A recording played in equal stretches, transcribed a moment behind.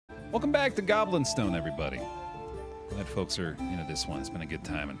Welcome back to Goblin Stone, everybody. Glad folks are into this one. It's been a good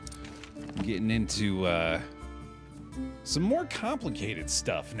time, and I'm getting into some more complicated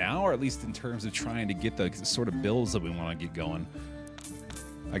stuff now, or at least in terms of trying to get the sort of builds that we want to get going.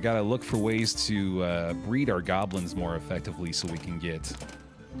 I gotta look for ways to breed our goblins more effectively so we can get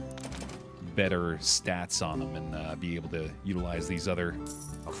better stats on them and be able to utilize these other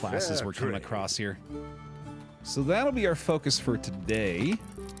classes we're coming across here. So that'll be our focus for today.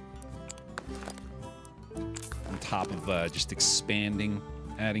 On top of just expanding,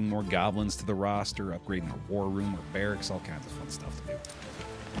 adding more goblins to the roster, upgrading our war room or barracks, all kinds of fun stuff to do.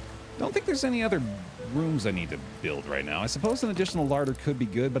 Don't think there's any other rooms I need to build right now. I suppose an additional larder could be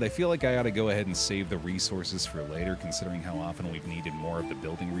good, but I feel like I ought to go ahead and save the resources for later, considering how often we've needed more of the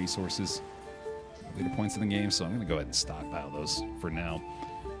building resources later points in the game, so I'm going to go ahead and stockpile those for now.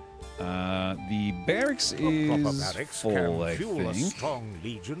 The barracks is full, I think. A strong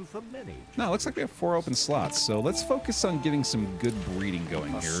legion for many. No, it looks like we have 4 open slots, so let's focus on getting some good breeding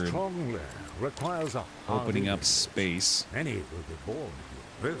going here. A strong lair requires a opening up space. Many will be born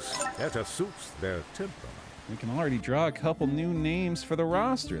here. This better suits their temperament. We can already draw a couple new names for the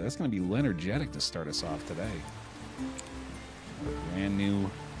roster. That's going to be Lenergetic to start us off today. A brand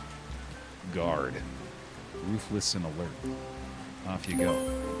new guard. Ruthless and alert. Off you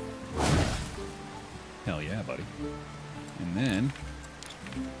go. Hell yeah, buddy. And then,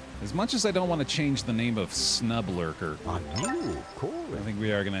 as much as I don't want to change the name of Snub Lurker, I think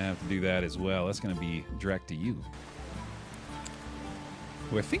we are going to have to do that as well. That's going to be direct to you.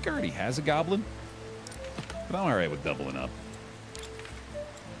 Who I think already has a goblin, but I'm alright with doubling up.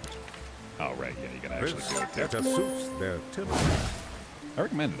 Oh, right, yeah, you gotta actually do it better suits their temperament. I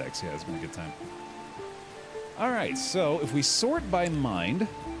recommend it, actually. Yeah, it's been a good time. Alright, so if we sort by mind,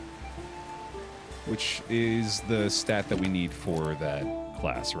 which is the stat that we need for that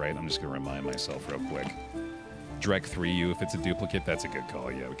class, right? I'm just going to remind myself real quick. Dreg 3U, if it's a duplicate, that's a good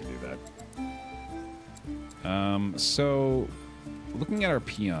call. Yeah, we can do that. So, looking at our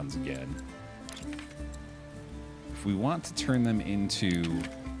peons again, if we want to turn them into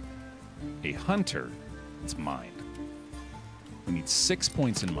a hunter, it's mind. We need 6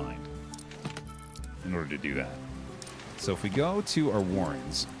 points in mind in order to do that. So if we go to our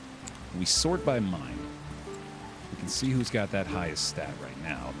warrens, we sort by mind, we can see who's got that highest stat right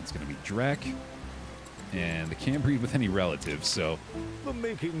now. It's going to be Drek, and they can't breed with any relatives, so the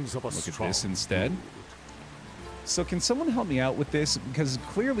makings of a look at this instead. So can someone help me out with this? Because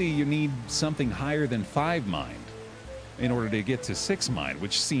clearly you need something higher than 5 mind in order to get to 6 mind,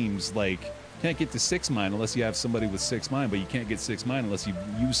 which seems like you can't get to 6 mind unless you have somebody with 6 mind, but you can't get 6 mind unless you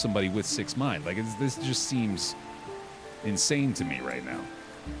use somebody with 6 mind. Like, this just seems insane to me right now.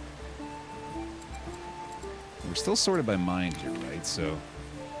 We're still sorted by mind here, right? So,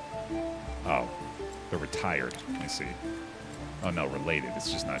 oh, they're retired. I see. Oh no, related.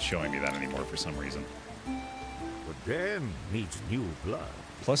 It's just not showing me that anymore for some reason. But then needs new blood.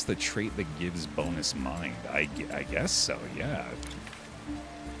 Plus the trait that gives bonus mind. I guess so. Yeah.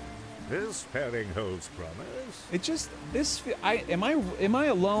 This pairing holds promise. It just am I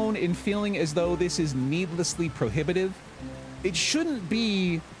alone in feeling as though this is needlessly prohibitive? It shouldn't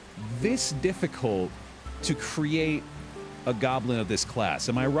be this difficult to create a goblin of this class.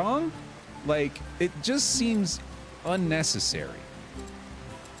 Am I wrong? Like, it just seems unnecessary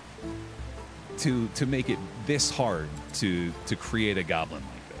to make it this hard to create a goblin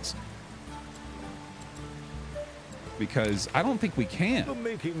like this. Because I don't think we can. The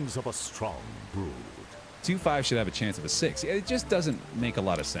makings of a strong brood. 2-5 should have a chance of a 6. It just doesn't make a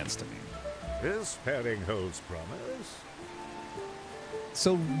lot of sense to me. This pairing holds promise.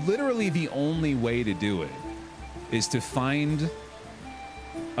 So literally the only way to do it is to find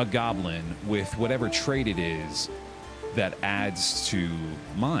a goblin with whatever trait it is that adds to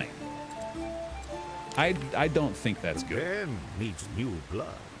mine. I don't think that's good. Ben needs new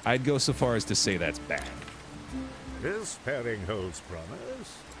blood. I'd go so far as to say that's bad. This pairing holds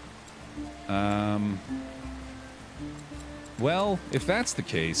promise. Well, if that's the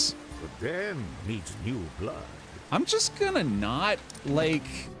case, but Ben needs new blood. I'm just gonna not, like,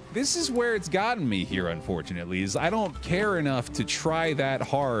 this is where it's gotten me here, unfortunately, is I don't care enough to try that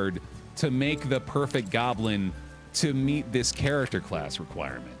hard to make the perfect goblin to meet this character class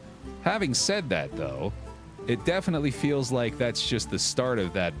requirement. Having said that, though, it definitely feels like that's just the start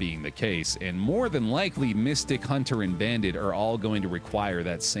of that being the case, and more than likely, Mystic, Hunter, and Bandit are all going to require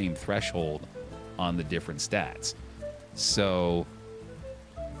that same threshold on the different stats. So,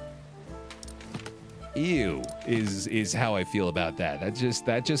 ew is how I feel about that.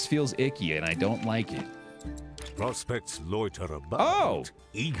 That just feels icky, and I don't like it. Prospects loiter about, Oh!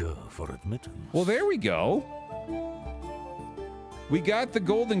 eager for admittance. Well, there we go. We got the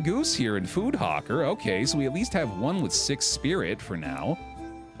Golden Goose here in Food Hawker. Okay, so we at least have one with 6 spirit for now.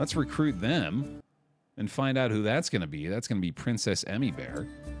 Let's recruit them and find out who that's going to be. That's going to be Princess Emmy Baer.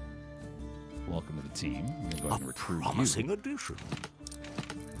 Welcome to the team. I'm going to go ahead and recruit Promising you. addition.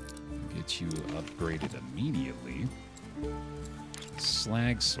 Get you upgraded immediately.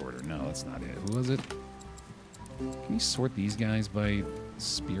 Slag sorter. No, that's not it. Who was it? Can you sort these guys by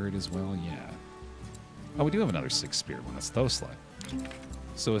spirit as well? Yeah. Oh, we do have another 6 spirit one. That's Thosla.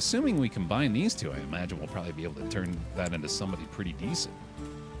 So assuming we combine these two, I imagine we'll probably be able to turn that into somebody pretty decent.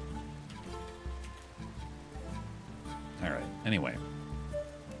 All right. Anyway.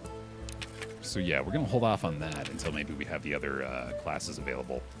 So yeah, we're going to hold off on that until maybe we have the other classes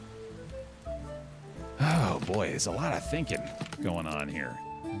available. Oh boy, there's a lot of thinking going on here.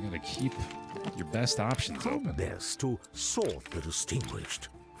 You got to keep your best options How open. best to sort the distinguished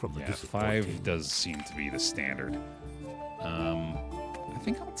from the Yeah, disappointing? 5 does seem to be the standard. I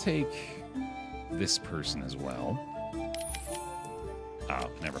think I'll take this person as well. Oh,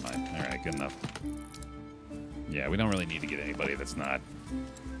 never mind. All right, good enough. Yeah, we don't really need to get anybody that's not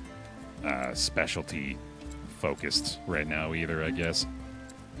specialty focused right now either, I guess.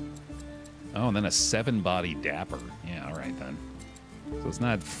 Oh, and then a 7-body dapper. Yeah, all right then. So it's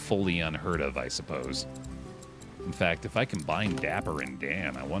not fully unheard of, I suppose. In fact, if I combine Dapper and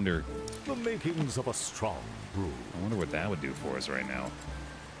Dan, I wonder The makings of a strong brew. what that would do for us right now.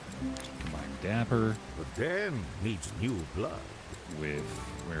 Combine Dapper But Dan needs new blood. with...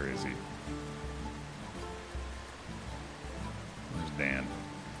 Where is he? Where's Dan?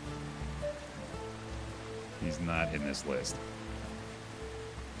 He's not in this list.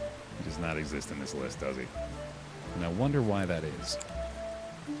 He does not exist in this list, does he? And I wonder why that is.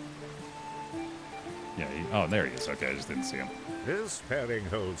 Yeah, oh, there he is. Okay, I just didn't see him. This pairing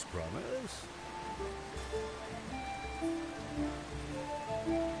holds promise.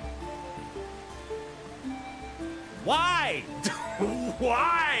 Why?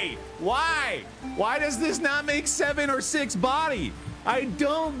 Why? Why? Why does this not make 7 or 6 body? I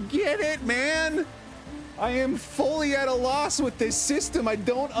don't get it, man. I am fully at a loss with this system. I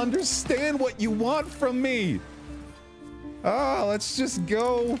don't understand what you want from me. Ah, let's just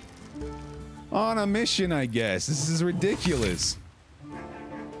go on a mission, I guess. This is ridiculous.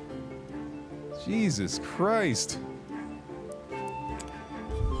 Jesus Christ.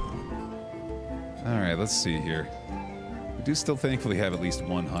 All right, let's see here. We do still thankfully have at least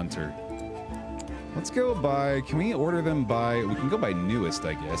one hunter. Let's go by, can we order them by, we can go by newest,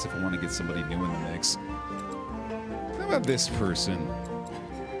 I guess, if we want to get somebody new in the mix. How about this person,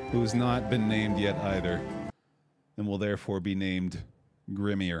 who's not been named yet either, and will therefore be named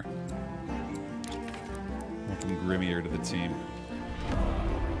Grimier. Welcome Grimier to the team.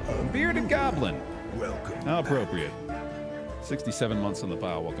 Bearded Goblin. Welcome. How appropriate. 67 months on the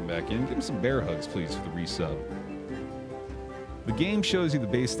pile. Welcome back in. Give him some bear hugs, please, for the resub. The game shows you the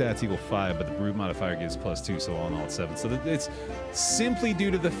base stats equal 5, but the brute modifier gives +2, so all in all it's 7. So it's simply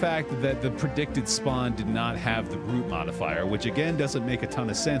due to the fact that the predicted spawn did not have the brute modifier, which again doesn't make a ton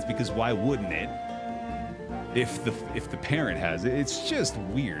of sense because why wouldn't it? If the parent has it, it's just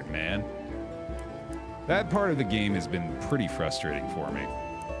weird, man. That part of the game has been pretty frustrating for me.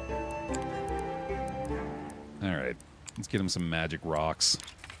 All right, let's get him some magic rocks.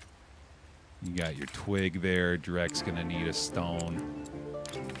 You got your twig there. Drek's gonna need a stone.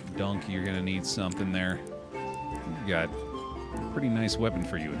 Donkey, you're gonna need something there. You got a pretty nice weapon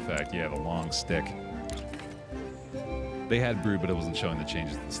for you, in fact. Yeah, the long stick. They had brood, but it wasn't showing the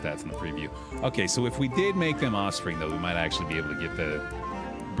changes to the stats in the preview. Okay, so if we did make them offspring, though, we might actually be able to get the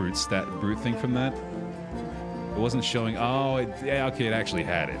brute thing from that. It wasn't showing. Oh, yeah, okay, it actually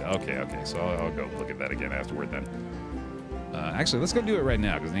had it. Okay, so I'll go look at that again afterward then. Actually, let's go do it right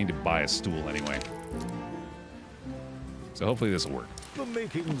now because I need to buy a stool anyway. So hopefully this will work. The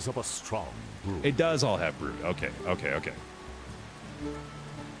makings of a strong brew. It does all have brood. Okay.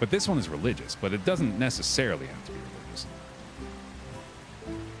 But this one is religious, but it doesn't necessarily have to be religious.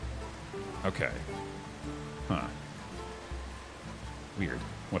 Okay. Huh. Weird.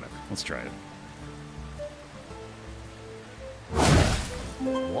 Whatever. Let's try it.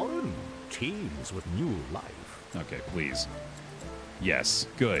 One teems with new life. Okay, please. Yes.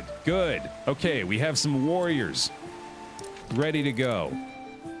 Good. Okay, we have some warriors ready to go.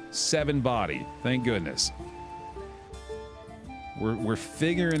 7 body. Thank goodness. We're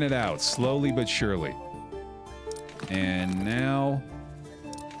figuring it out slowly but surely. And now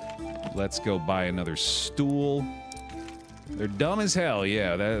let's go buy another stool. They're dumb as hell.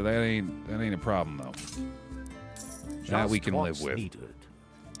 Yeah, that ain't a problem though. That we can live what's with. needed.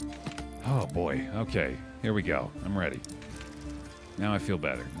 Oh boy. Okay, here we go. I'm ready. Now I feel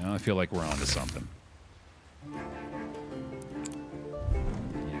better. Now I feel like we're onto something.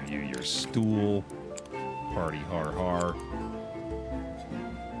 Your stool. Party har har.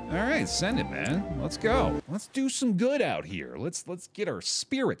 All right, send it, man. Let's go. Let's do some good out here. Let's get our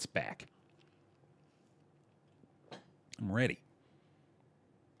spirits back. I'm ready.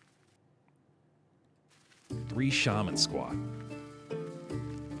 3 shaman squad.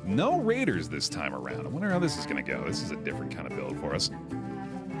 No raiders this time around. I wonder how this is gonna go. This is a different kind of build for us.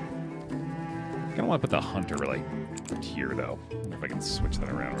 Kinda wanna put the hunter like here though. I wonder if I can switch that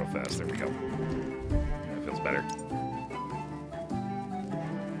around real fast. There we go. That feels better.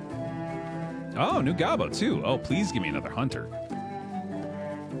 Oh, new Gobbo too. Oh, please give me another hunter.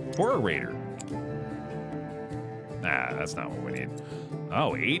 Or a raider. Nah, that's not what we need.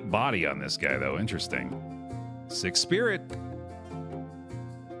 Oh, 8 body on this guy though. Interesting. 6 spirit.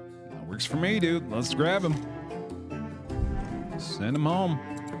 That works for me, dude. Let's grab him. Send him home.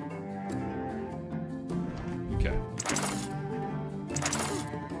 Okay.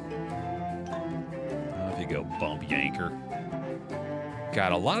 Off you go, bump yanker.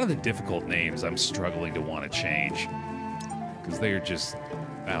 God, a lot of the difficult names I'm struggling to want to change because they are just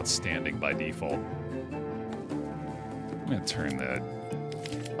outstanding by default. I'm gonna turn the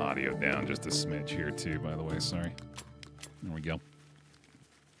audio down just a smidge here too, by the way, sorry. There we go.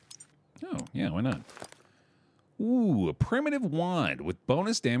 Oh, yeah, why not? Ooh, a primitive wand with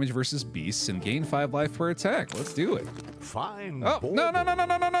bonus damage versus beasts and gain 5 life per attack. Let's do it. Fine. Oh, no.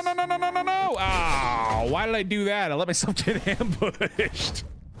 Oh, why did I do that? I let myself get ambushed.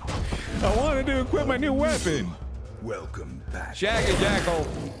 I wanted to equip my new weapon. Welcome back. Shaggy Jackal.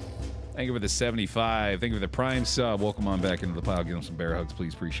 Thank you for the 75. Thank you for the prime sub. Welcome on back into the pile. Give them some bear hugs,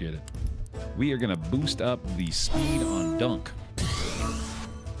 please. Appreciate it. We are going to boost up the speed on Dunk,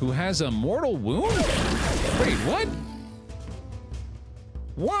 who has a mortal wound? Wait, what?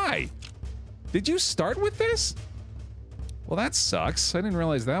 Why? Did you start with this? Well, that sucks. I didn't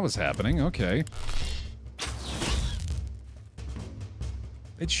realize that was happening. Okay.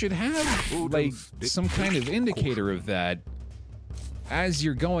 It should have, like, some kind of indicator of that as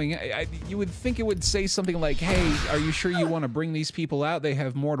you're going. You would think it would say something like, hey, are you sure you want to bring these people out? They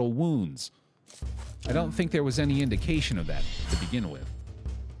have mortal wounds. I don't think there was any indication of that to begin with.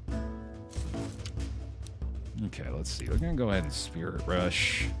 Okay, let's see. We're gonna go ahead and Spirit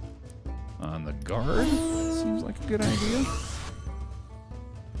Rush on the guard. Seems like a good idea.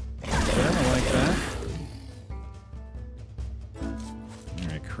 I like that.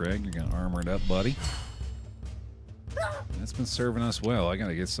 Alright, Craig, you're gonna armor it up, buddy. That's been serving us well. I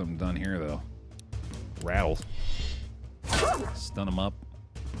gotta get something done here, though. Rattle. Stun him up.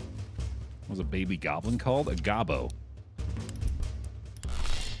 What was a baby goblin called? A gobbo.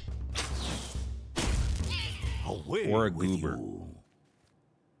 Or a goober.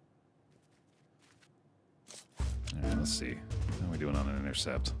 Alright, let's see. How are we doing on an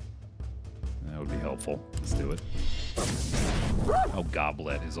intercept? That would be helpful. Let's do it. Oh,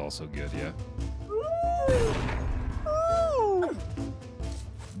 Goblet is also good, yeah.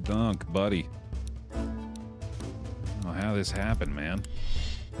 Dunk, buddy. I don't know how this happened, man.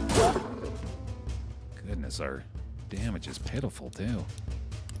 Goodness, our damage is pitiful, too.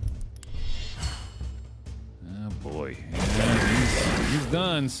 Oh boy. Yeah, he's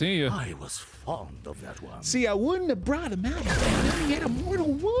done. See ya. I was fond of that one. See, I wouldn't have brought him out if he had a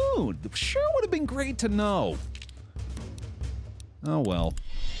mortal wound. Sure would have been great to know. Oh well.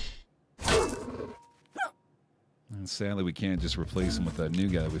 And sadly, we can't just replace him with that new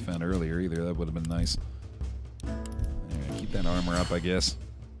guy we found earlier either. That would have been nice. Anyway, keep that armor up, I guess.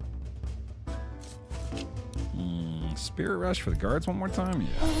 Spirit Rush for the guards one more time?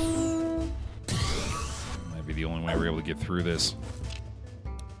 Yeah. Might be the only way we're able to get through this.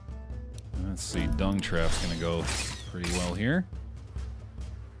 Let's see, Dung Trap's gonna go pretty well here.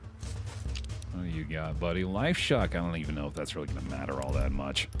 What do you got, buddy? Life Shock, I don't even know if that's really gonna matter all that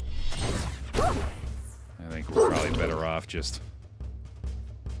much. I think we're probably better off just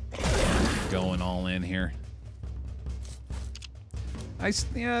going all in here. I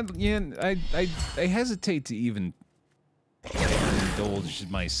hesitate to even indulge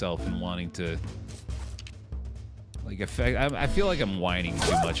myself in wanting to. Like, I feel like I'm whining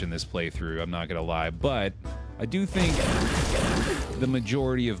too much in this playthrough, I'm not gonna lie, but I do think the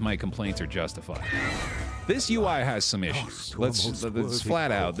majority of my complaints are justified. This UI has some issues. Let's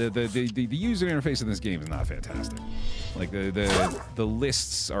flat out. The user interface in this game is not fantastic. Like, the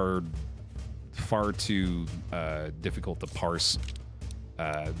lists are far too difficult to parse.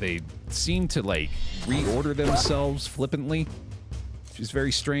 They seem to, like, reorder themselves flippantly, which is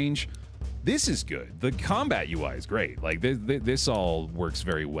very strange. This is good. The combat UI is great. Like, this all works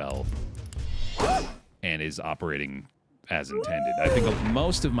very well and is operating as intended. I think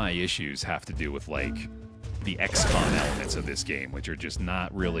most of my issues have to do with, like, the XCOM elements of this game, which are just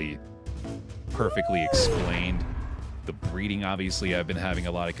not really perfectly explained. The breeding, obviously, I've been having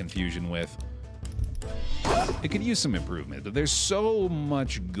a lot of confusion with. It could use some improvement, but there's so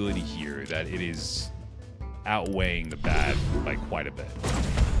much good here that it is outweighing the bad by quite a bit.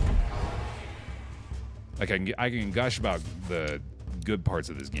 Like, I can gush about the good parts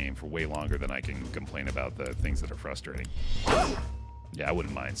of this game for way longer than I can complain about the things that are frustrating. Yeah, I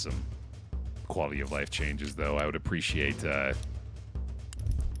wouldn't mind some quality of life changes, though. I would appreciate, well,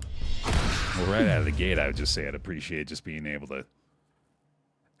 right out of the gate, I would just say I'd appreciate just being able to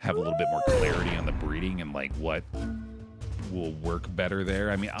have a little bit more clarity on the breeding and, like, what will work better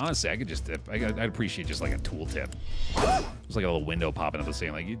there. I mean, honestly, I'd appreciate just, like, a tooltip. Just like a little window popping up and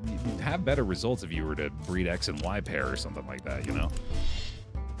saying, like, you'd have better results if you were to breed X and Y pair or something like that, you know?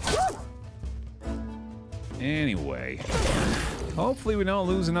 Anyway, hopefully we don't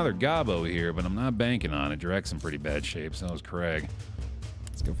lose another gobbo here, but I'm not banking on it. Drek's in pretty bad shape, so is Craig.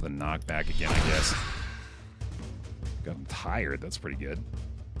 Let's go for the knockback again, I guess. Got him tired. That's pretty good.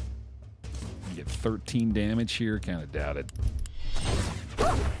 You get 13 damage here. Kind of doubt it.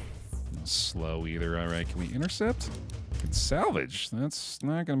 Not slow either. All right, can we intercept? We can salvage. That's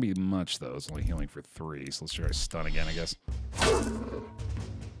not going to be much, though. It's only healing for 3, so let's try stun again, I guess.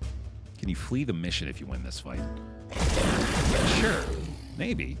 Can you flee the mission if you win this fight? Sure.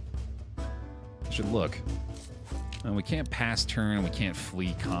 Maybe. Should look. And we can't pass turn, and we can't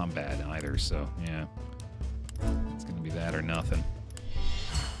flee combat either, so, yeah. It's going to be that or nothing.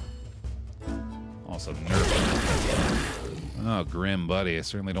 Also, nerfing. Oh, grim, buddy. I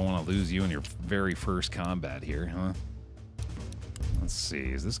certainly don't want to lose you in your very first combat here, huh? Let's see.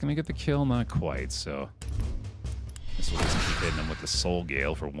 Is this going to get the kill? Not quite, so... I guess we'll just keep hitting him with the Soul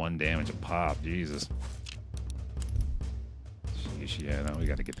Gale for 1 damage a pop. Jesus. Sheesh, yeah, no, we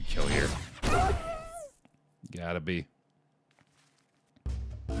got to get the kill here. Gotta be.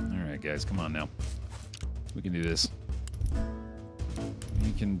 Alright, guys, come on now. We can do this.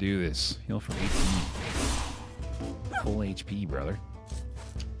 We can do this. Heal for 18. Full HP, brother.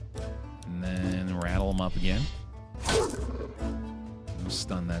 And then rattle him up again. No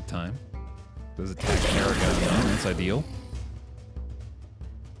stun that time. Does attack Paragon, though. That's ideal.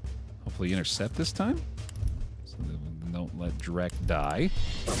 Hopefully intercept this time. So that we don't let Drek die.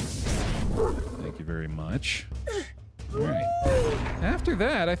 Thank you very much. Alright. After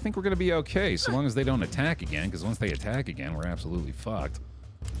that, I think we're going to be okay, so long as they don't attack again, because once they attack again, we're absolutely fucked.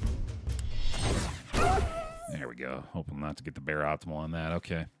 There we go. Hoping not to get the Baer optimal on that.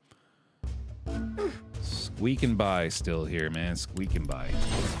 Okay. Squeaking by still here, man. Squeaking by.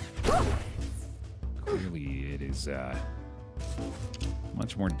 Clearly, it is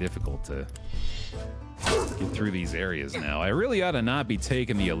much more difficult to get through these areas now. I really ought to not be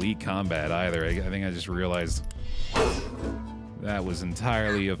taking the elite combat either. I think I just realized that was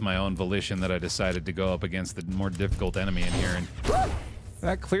entirely of my own volition that I decided to go up against the more difficult enemy in here, and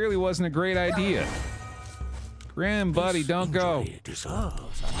that clearly wasn't a great idea. Grim, buddy, don't go.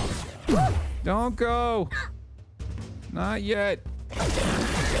 Don't go. Not yet.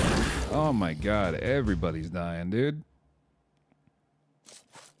 Oh my god, everybody's dying, dude.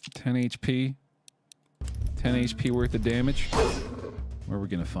 10 HP. 10 HP worth of damage. Where are we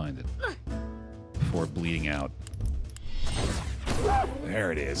gonna find it? Before bleeding out.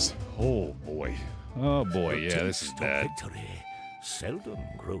 There it is. Oh boy. Oh boy, yeah, this is bad. Seldom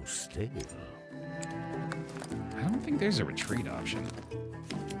grows stale. I don't think there's a retreat option.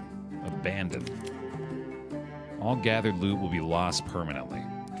 Abandon. All gathered loot will be lost permanently.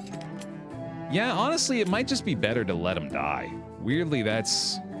 Yeah, honestly, it might just be better to let him die. Weirdly,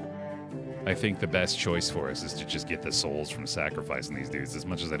 that's, I think, the best choice for us, is to just get the souls from sacrificing these dudes, as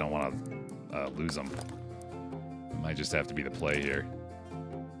much as I don't want to lose them. It might just have to be the play here.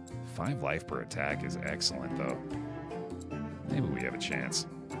 5 life per attack is excellent, though. Maybe we have a chance.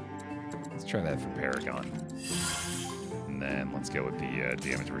 Let's try that for Paragon. And then let's go with the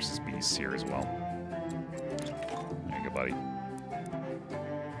damage versus beasts here as well. There you go, buddy.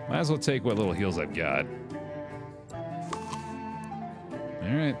 Might as well take what little heals I've got.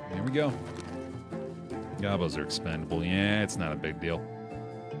 Alright, here we go. Gobbos are expendable. Yeah, it's not a big deal.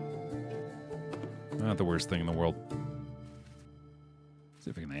 Not the worst thing in the world. See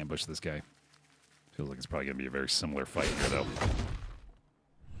if I can ambush this guy. Feels like it's probably going to be a very similar fight here, though.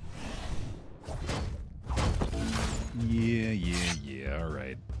 Yeah. All right.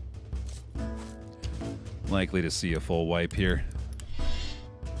 likely to see a full wipe here.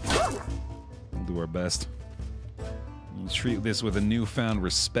 We'll do our best. We'll treat this with a newfound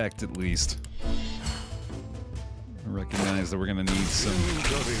respect, at least. I recognize that we're going to need some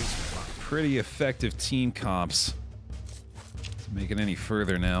pretty effective team comps to make it any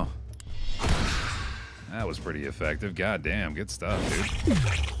further now. That was pretty effective. God damn, good stuff, dude.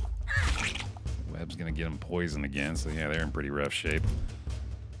 Web's going to get them poisoned again, so yeah, they're in pretty rough shape.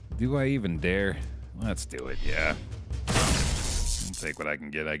 Do I even dare? Let's do it, yeah. I'll take what I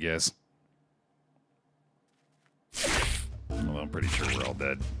can get, I guess. Although I'm pretty sure we're all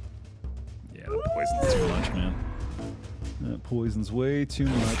dead. Yeah, that poison's too much, man. That poison's way too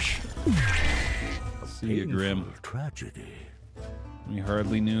much. See you, Grim. Tragedy. We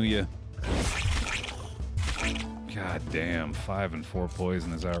hardly knew you. God damn, 5 and 4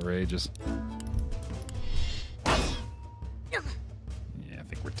 poison is outrageous. Yeah, I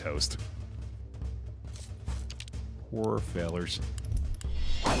think we're toast. Poor fellers.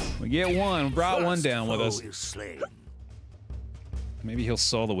 We get one. We brought one down with us. Maybe he'll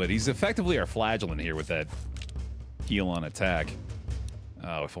solo it. He's effectively our flagellant here with that heal on attack.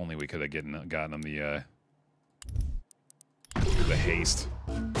 Oh, if only we could have gotten him the haste.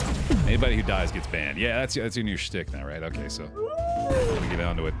 Anybody who dies gets banned. Yeah, that's your new shtick now, right? Okay, so let me get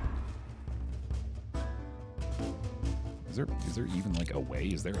onto it. Is there even like a way?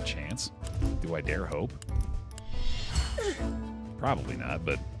 Is there a chance? Do I dare hope? Probably not,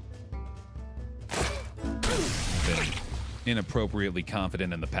 but I've been inappropriately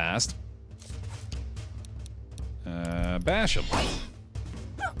confident in the past. Bash him.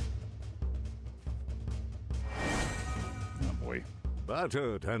 Oh boy.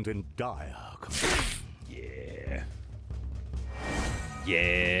 Battered and in dire condition. Yeah.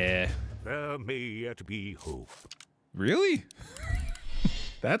 Yeah. There may yet be hope. Really?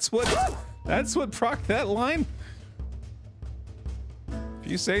 That's what procced that line?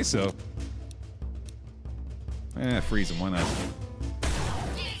 If you say so. Freeze him, why not?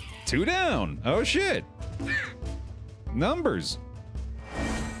 2 down. Oh shit. Numbers.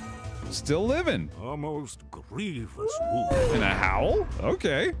 Still living. Almost grievous wound. And a howl?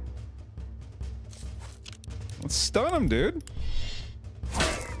 Okay. Let's stun him, dude.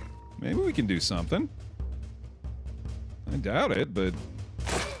 Maybe we can do something. I doubt it, but...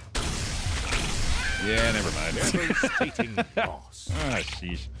 Yeah, never mind. Devastating loss. Ah,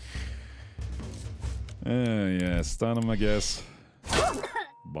 sheesh. Yeah, stun him, I guess.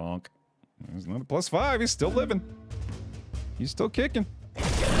 Bonk. There's another +5. He's still living. He's still kicking.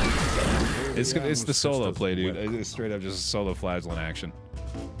 It's the solo play, dude. It's straight up just a solo flagellant action.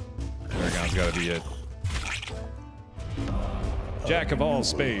 Paragon's gotta be it. Jack of all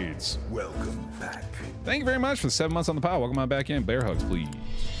spades. Welcome back. Thank you very much for the 7 months on the pile. Welcome on back in. Bear hugs, please.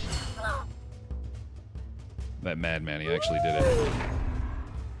 That madman, he actually did it.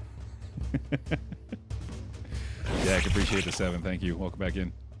 Jack, appreciate the 7. Thank you. Welcome back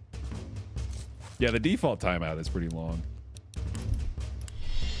in. Yeah, the default timeout is pretty long.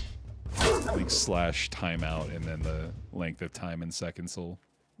 I think / timeout and then the length of time in seconds will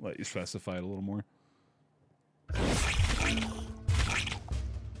let you specify it a little more.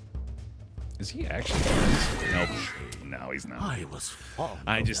 Is he actually? Nope. No, he's not.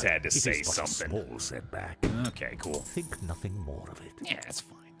 I just had to say something. Small setback. Okay, cool. Think nothing more of it. Yeah, that's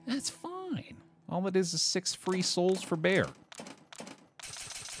fine. That's fine. All it is 6 free souls for Baer.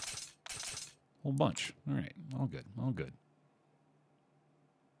 Whole bunch. All right. All good. All good.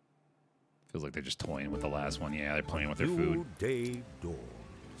 Feels like they're just toying with the last one. Yeah, they're playing with their food. Day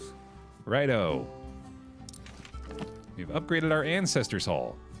dawns. Righto. We've upgraded our Ancestors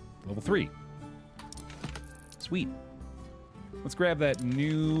Hall. Level 3. Sweet. Let's grab that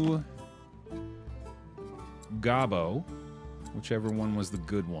new Gobbo. Whichever one was the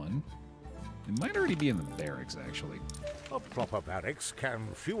good one. It might already be in the barracks, actually. A proper barracks can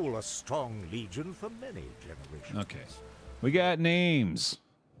fuel a strong legion for many generations. Okay. We got names.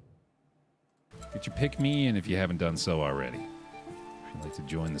 Get your pick me in if you haven't done so already. If you'd like to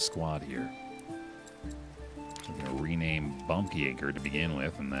join the squad here. We're going to rename Bumpy Anchor to begin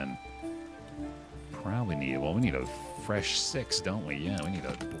with, and then probably need, well, we need a fresh 6, don't we? Yeah, we need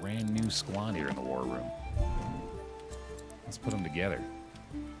a brand new squad here in the war room. Let's put them together.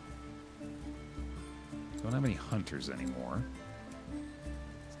 Don't have any hunters anymore.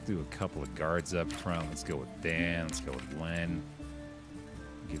 Let's do a couple of guards up front. Let's go with Dan. Let's go with Glenn.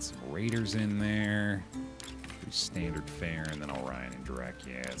 Get some raiders in there. Do standard fare, and then Orion and direct.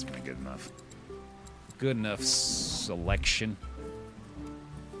 Yeah, it's been good enough. Good enough selection.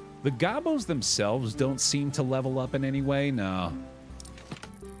 The Gobbos themselves don't seem to level up in any way. No.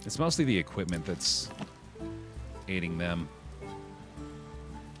 It's mostly the equipment that's aiding them.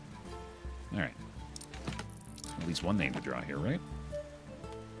 All right. At least one name to draw here, right?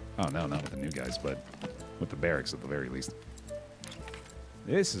 Oh, no, not with the new guys, but with the barracks at the very least.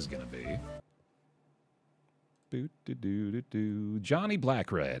 This is going to be... Johnny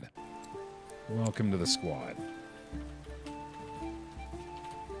Blackred. Welcome to the squad.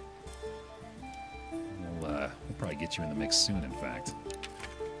 We'll probably get you in the mix soon, in fact.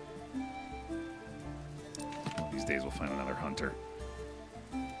 One of these days we'll find another hunter.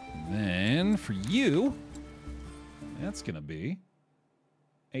 And then, for you, that's going to be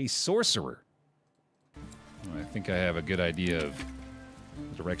a sorcerer. Well, I think I have a good idea of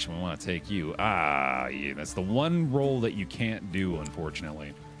the direction we want to take you. Ah, yeah, that's the one role that you can't do,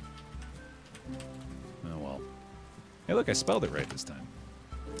 unfortunately. Oh, well. Hey, look, I spelled it right this time.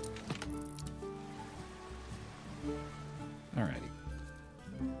 Alrighty.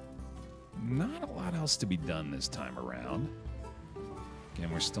 Not a lot else to be done this time around.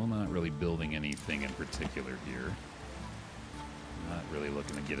 Again, we're still not really building anything in particular here. Not really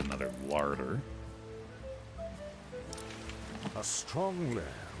looking to get another larder. A strong lair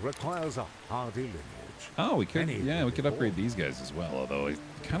requires a hardy lineage. Oh, we could, yeah, we could upgrade these guys as well, although I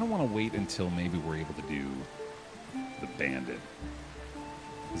kind of want to wait until maybe we're able to do the bandit.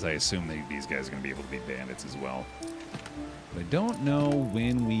 Because I assume these guys are going to be able to be bandits as well. But I don't know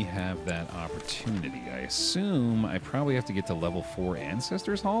when we have that opportunity. I assume I probably have to get to level 4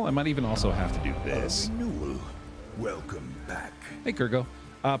 Ancestors Hall. I might even also have to do this. Renewal. Welcome back. Hey, Kurgo.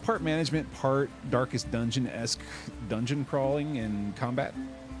 Part management, part Darkest Dungeon-esque dungeon crawling and combat.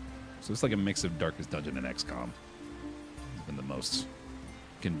 So it's like a mix of Darkest Dungeon and XCOM. It's been the most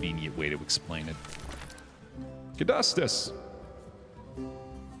convenient way to explain it. Cadustus!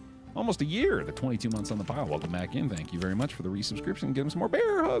 Almost a year, the 22 months on the pile. Welcome back in. Thank you very much for the resubscription. Give him some more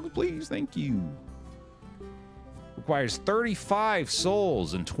bear hugs, please. Thank you. Requires 35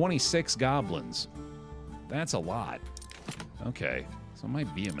 souls and 26 goblins. That's a lot. Okay. So it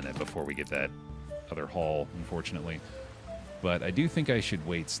might be a minute before we get that other haul, unfortunately. But I do think I should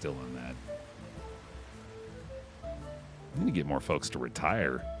wait still on that. I need to get more folks to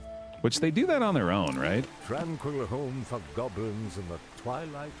retire. Which they do that on their own, right? Tranquil home for goblins in the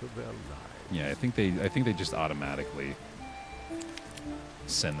twilight of their lives. Yeah, I think they just automatically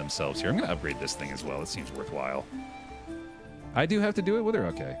send themselves here. I'm going to upgrade this thing as well. It seems worthwhile. I do have to do it with her?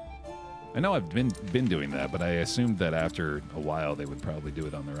 Okay. I know I've been doing that, but I assumed that after a while they would probably do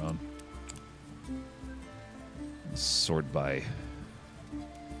it on their own. Sort by...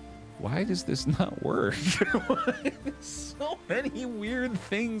 Why does this not work? So many weird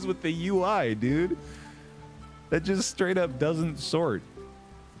things with the UI, dude. That just straight up doesn't sort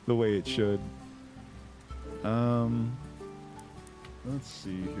the way it should. Let's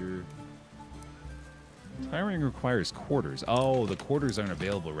see here. Hiring requires quarters. Oh, the quarters aren't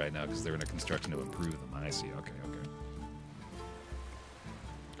available right now because they're in a construction to improve them. I see. Okay, okay.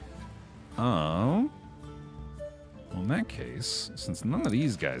 Well, in that case, since none of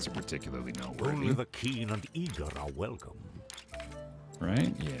these guys are particularly noteworthy... Only the keen and eager are welcome.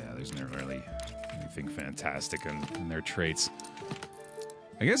 Right? Yeah, there's never really anything fantastic in their traits.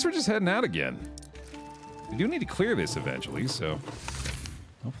 I guess we're just heading out again. We do need to clear this eventually, so...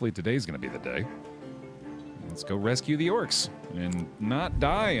 Hopefully today's going to be the day. Let's go rescue the orcs. And not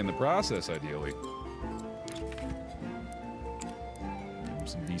die in the process, ideally.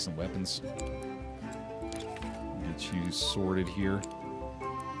 Some decent weapons. Get you sorted here.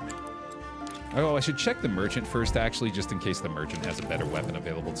 Oh, I should check the merchant first, actually, just in case the merchant has a better weapon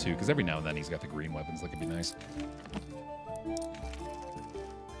available, too, because every now and then he's got the green weapons that could be nice.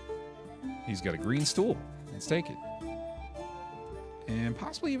 He's got a green stool. Let's take it. And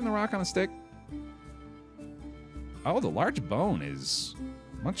possibly even the rock on a stick. Oh, the large bone is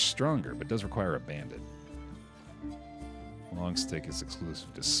much stronger, but does require a bandit. Long stick is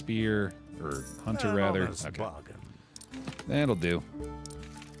exclusive to spear, or hunter, rather. Okay. That'll do.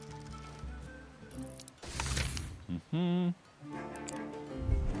 Okay,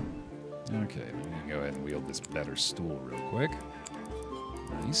 I'm gonna go ahead and wield this better stool real quick.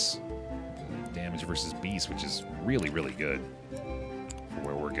 Nice. The damage versus beast, which is really, really good for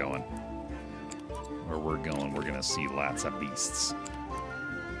where we're going. Where we're going, we're gonna see lots of beasts.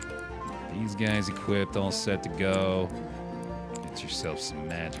 These guys equipped, all set to go. Get yourself some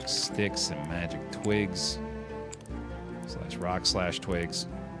magic sticks and magic twigs. Slash rock slash twigs.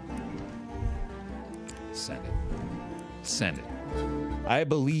 Send it. Send it. I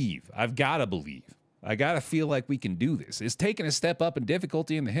believe. I've got to believe. I got to feel like we can do this. It's taking a step up in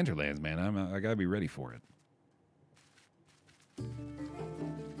difficulty in the hinterlands, man. I got to be ready for it.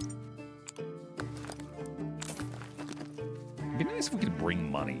 be nice if we could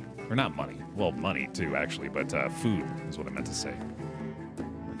bring money. Or not money. Well, money too, actually, but food is what I meant to say.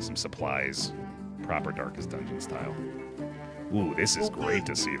 Like some supplies. Proper Darkest Dungeon style. Ooh, this is great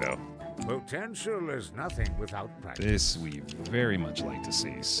to see, though. Potential is nothing without practice. This we very much like to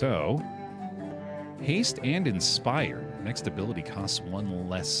see. So, haste and inspire. Next ability costs one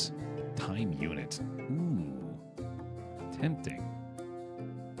less time unit. Ooh, tempting.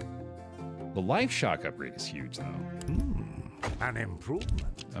 The life shock upgrade is huge, though. An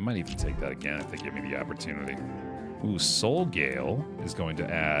improvement. I might even take that again if they give me the opportunity. Ooh, Soul Gale is going to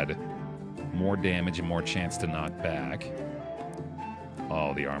add more damage and more chance to knock back.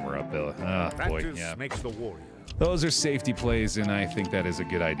 Oh, the armor up, boy, Practice yeah. makes the warrior. Those are safety plays, and I think that is a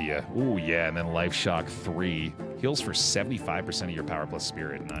good idea. Ooh, yeah, and then Life Shock 3. Heals for 75% of your power plus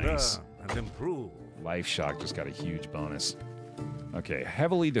spirit. Nice. And improve. Life Shock just got a huge bonus. Okay,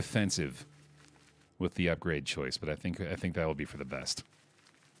 heavily defensive with the upgrade choice, but I think that will be for the best.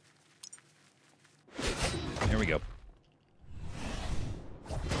 There we go.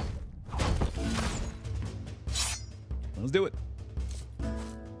 Let's do it.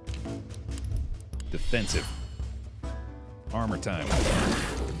 Defensive. Armor time.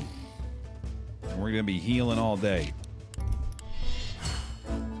 We're going to be healing all day.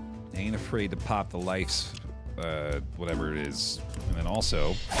 Ain't afraid to pop the life's, whatever it is. And then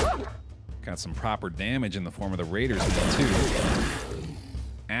also, got some proper damage in the form of the Raiders now, too.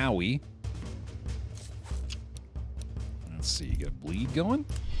 Owie. Let's see, you got bleed going.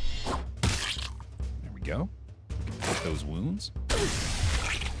 There we go. Hit those wounds.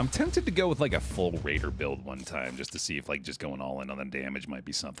 I'm tempted to go with like a full Raider build one time just to see if like just going all in on the damage might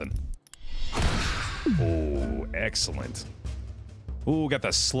be something. Oh, excellent. Ooh, got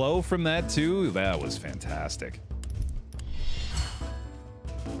the slow from that too. That was fantastic.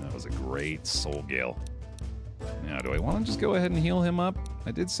 That was a great Soul Gale. Now, do I want to just go ahead and heal him up?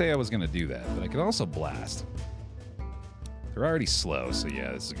 I did say I was going to do that, but I could also blast. They're already slow, so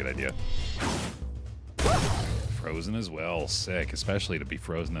yeah, this is a good idea. Frozen as well. Sick, especially to be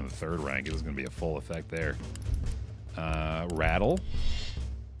frozen in the 3rd rank. It was going to be a full effect there. Rattle.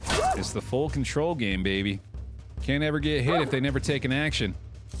 It's the full control game, baby. Can't ever get hit if they never take an action.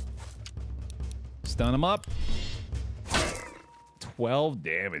 Stun them up. 12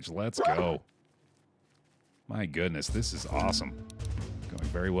 damage. Let's go. My goodness, this is awesome. Going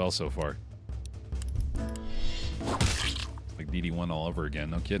very well so far. Like DD1 all over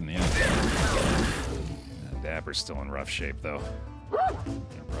again. No kidding, yeah. Dapper's still in rough shape, though.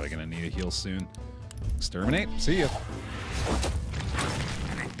 They're probably going to need a heal soon. Exterminate. See ya.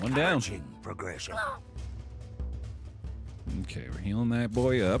 One down. Progression. Okay, we're healing that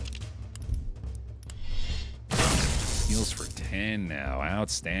boy up. Heals for 10 now.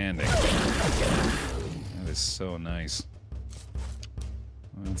 Outstanding. That is so nice.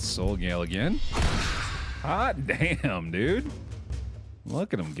 That's Soul Gale again. Hot damn, dude.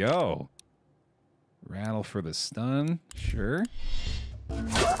 Look at him go. Rattle for the stun. Sure. I'm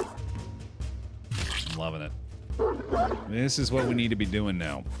loving it. This is what we need to be doing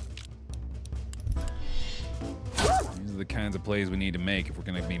now. These are the kinds of plays we need to make if we're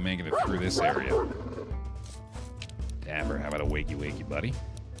going to be making it through this area. Dapper, how about a wakey wakey, buddy?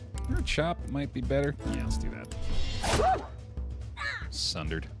 Or a chop might be better. Yeah, let's do that.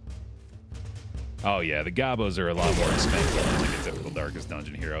 Sundered. Oh yeah, the gobos are a lot more expensive than like a typical Darkest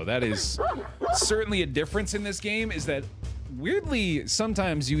Dungeon hero. That is certainly a difference in this game, is that weirdly,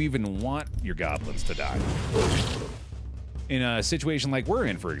 sometimes you even want your goblins to die. In a situation like we're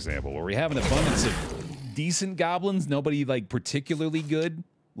in, for example, where we have an abundance of decent goblins, nobody like particularly good,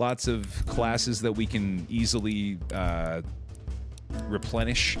 lots of classes that we can easily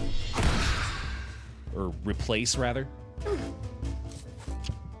replenish, or replace rather.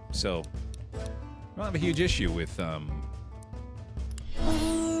 So I don't have a huge issue with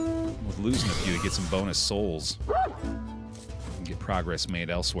losing a few to get some bonus souls and get progress made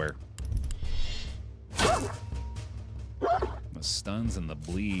elsewhere. The stuns and the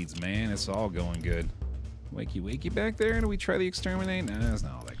bleeds, man, it's all going good. Wakey wakey back there. Do we try the exterminate? Nah, that's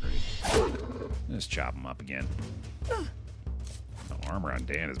not all that great. Just chop him up again. The armor on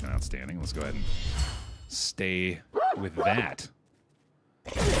Dan has been outstanding. Let's go ahead and stay with that.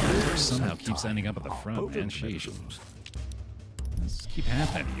 Somehow keeps ending up at the front, man. Sheesh. Let's keep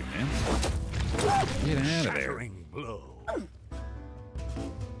happening to you, man. Get out of there.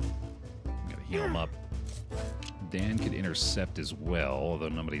 Gotta heal him up. Dan could intercept as well, although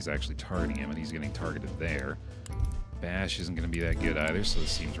nobody's actually targeting him, and he's getting targeted there. Bash isn't going to be that good either, so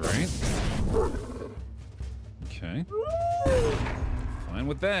this seems right. Okay. Fine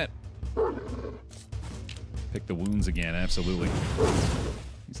with that. Pick the wounds again, absolutely.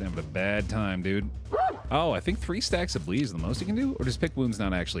 He's having a bad time, dude. Oh, I think 3 stacks of bleed is the most you can do? Or does pick wounds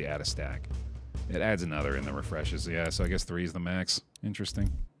not actually add a stack? It adds another and then refreshes. Yeah, so I guess 3 is the max.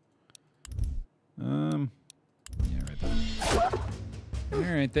 Interesting. Yeah, right then.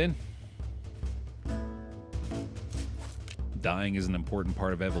 Alright then. Dying is an important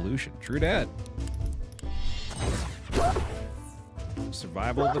part of evolution. True that.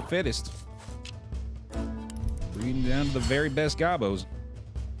 Survival of the fittest. Breeding down to the very best gobos.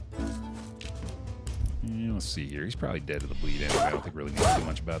 Yeah, let's see here. He's probably dead to the bleed anyway. I don't think we really need to do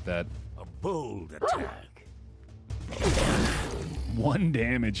much about that. A bold attack. 1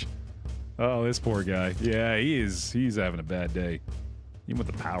 damage. Oh, this poor guy. Yeah, he's having a bad day. Even with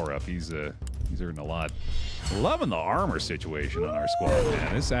the power up, he's hurting a lot. Loving the armor situation on our squad,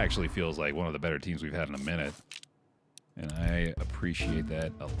 man. This actually feels like one of the better teams we've had in a minute. And I appreciate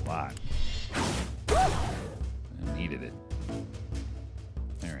that a lot. I needed it.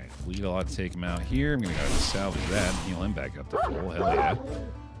 Alright, bleed a lot to take him out here. I'm gonna go salvage that and heal him back up to full. Hell yeah.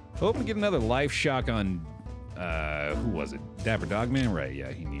 Hoping to get another life shock on who was it? Dapper Dogman? Right,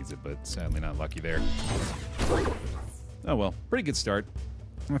 yeah, he needs it, but sadly not lucky there. Oh well, pretty good start.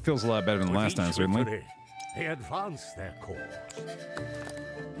 That feels a lot better than last time, certainly. They advance their cause.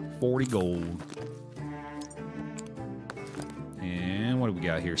 40 gold. And what do we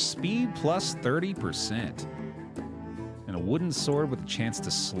got here? Speed plus 30%. And a wooden sword with a chance to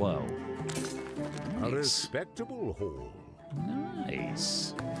slow. Nice. A respectable haul.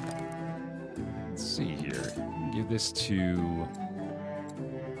 Nice. Let's see here. Give this to...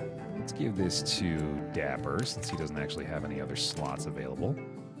 Let's give this to Dapper, since he doesn't actually have any other slots available.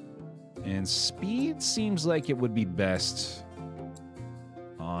 And speed seems like it would be best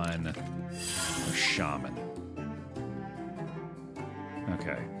on a shaman.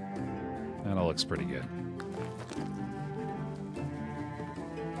 Okay. That all looks pretty good.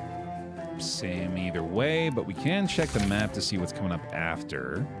 Same either way, but we can check the map to see what's coming up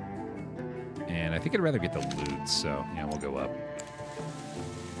after. And I think I'd rather get the loot, so yeah, we'll go up.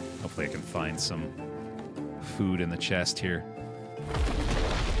 Hopefully I can find some food in the chest here.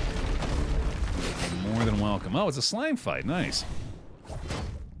 You're more than welcome. Oh, it's a slime fight. Nice.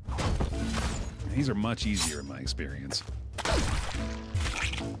 These are much easier in my experience.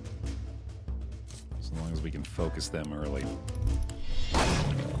 As long as we can focus them early.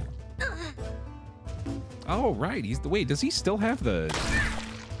 Oh, right. Wait, does he still have the...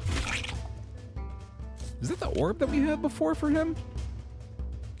 Is that the orb that we had before for him?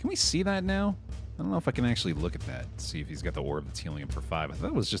 Can we see that now? I don't know if I can actually look at that, see if he's got the orb that's healing him for 5. I thought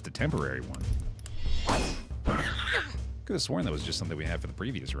it was just a temporary one. Could have sworn that was just something we had for the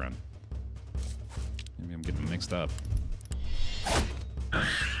previous run. Maybe I'm getting mixed up.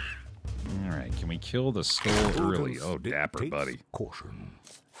 Alright, can we kill the skull early? Oh, Dapper, buddy. Caution.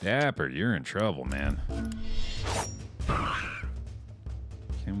 Dapper, you're in trouble, man.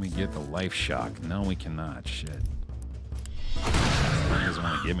 Can we get the life shock? No, we cannot. Shit. He doesn't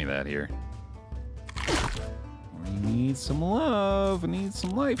want to give me that here. We need some love. I need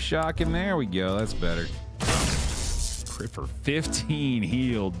some life shock, and there we go. That's better. Crit for 15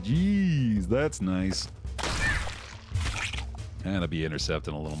 healed. Jeez, that's nice. And I'll be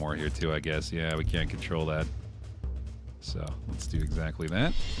intercepting a little more here too, I guess. Yeah, we can't control that. So let's do exactly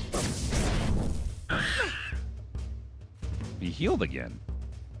that. He healed again.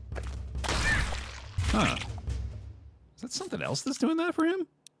 Huh. Is that something else that's doing that for him?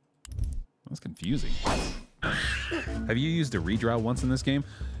 That's confusing. Have you used a redraw once in this game?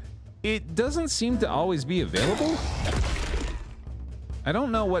 It doesn't seem to always be available. I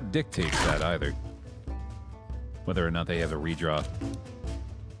don't know what dictates that either. Whether or not they have a redraw.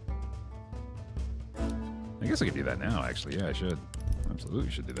 I guess I could do that now, actually. Yeah, I should.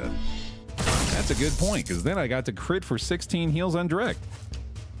 Absolutely should do that. That's a good point, because then I got to crit for 16 heals on direct.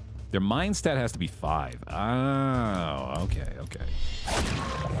 Their mind stat has to be 5. Oh, okay, okay.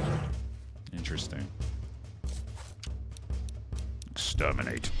 Interesting.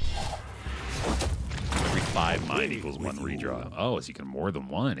 Exterminate. Every 5 mind equals 1 redraw. Oh, so you can more than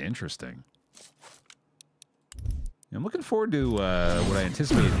 1. Interesting. I'm looking forward to what I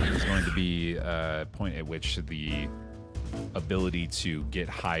anticipate is going to be a point at which the ability to get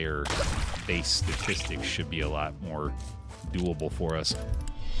higher base statistics should be a lot more doable for us.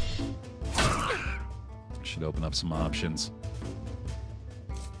 Should open up some options.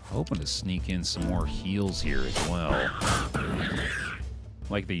 Hoping to sneak in some more heals here as well.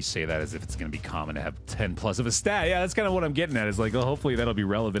 Like they say that as if it's going to be common to have 10 plus of a stat. Yeah, that's kind of what I'm getting at. Is like, well, hopefully that'll be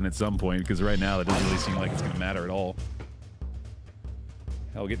relevant at some point, because right now that doesn't really seem like it's going to matter at all.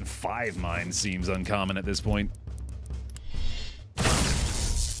 Hell, getting 5 mines seems uncommon at this point.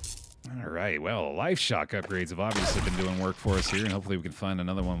 Alright, well, life shock upgrades have obviously been doing work for us here, and hopefully we can find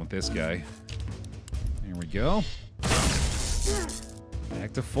another one with this guy. There we go.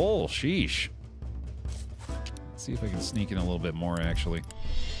 Back to full. Sheesh. Let's see if I can sneak in a little bit more, actually.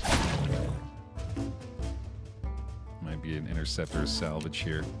 Might be an interceptor salvage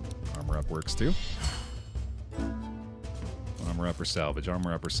here. Armor up works too. Armor up or salvage.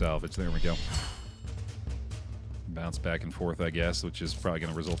 Armor up or salvage. There we go. Bounce back and forth, I guess, which is probably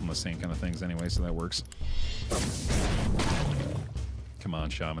going to result in the same kind of things anyway, so that works. Come on,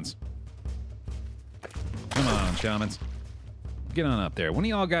 shamans. Come on, shamans. Get on up there. When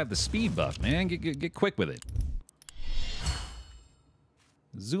y'all got the speed buff, man? Get quick with it.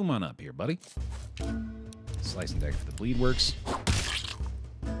 Zoom on up here, buddy. Slice and dagger for the bleed works.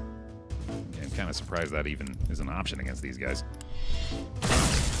 Yeah, I'm kind of surprised that even is an option against these guys.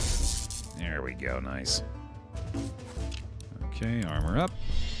 There we go. Nice. Okay, armor up.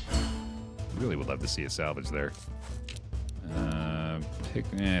 Really would love to see a salvage there.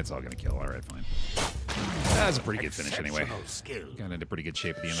 It's all going to kill. All right, fine. That's a pretty good finish anyway. Got into pretty good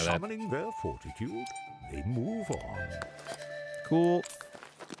shape at the end of that. Summoning their fortitude, they move on. Cool.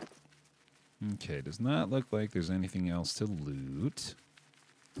 Okay, does not look like there's anything else to loot.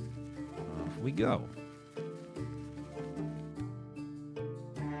 Off we go.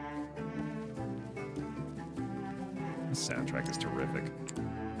 The soundtrack is terrific.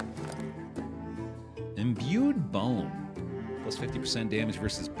 Imbued Bone. Plus 50% damage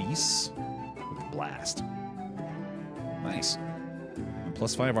versus beasts with blast. Nice. And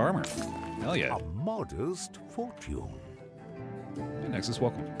plus 5 armor. Hell yeah. A modest fortune. Hey, Nexus,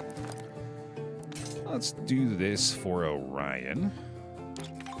 welcome. Let's do this for Orion.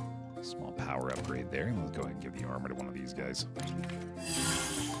 Small power upgrade there. Let's go ahead and give the armor to one of these guys.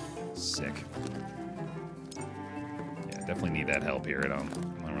 Sick. Yeah, definitely need that help here. I don't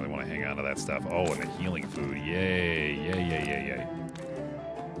really want to hang on to that stuff. Oh, and the healing food. Yay. Yay.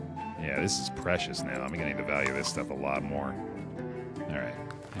 Yeah, this is precious now. I'm going to need to value this stuff a lot more. All right.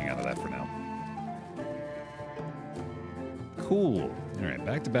 Hang on to that for now. Cool. All right,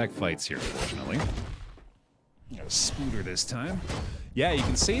 back-to-back fights here, fortunately. Got a Spooter this time. Yeah, you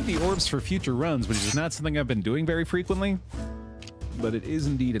can save the orbs for future runs, which is not something I've been doing very frequently, but it is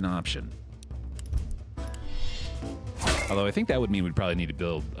indeed an option. Although I think that would mean we'd probably need to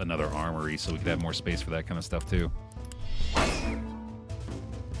build another armory so we could have more space for that kind of stuff, too.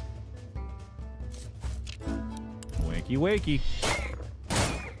 Wakey.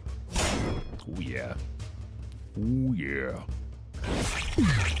 Oh, yeah. Oh, yeah.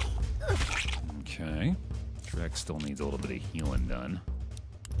 Okay. Dredge still needs a little bit of healing done.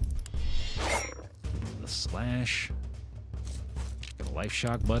 The slash. Got a life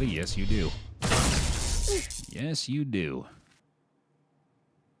shock, buddy? Yes, you do. Yes, you do.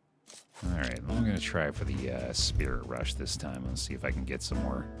 Alright, I'm going to try for the Spirit Rush this time. Let's see if I can get some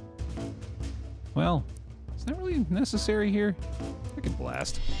more. Well, is that really necessary here? I can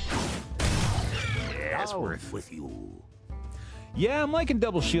blast. Yeah, it's worth with you. Yeah, I'm liking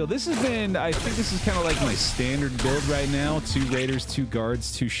double shield. This has been, I think this is kind of like my standard build right now. 2 raiders, 2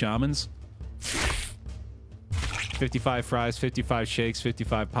 guards, 2 shamans. 55 fries, 55 shakes,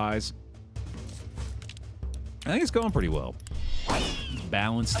 55 pies. I think it's going pretty well. It's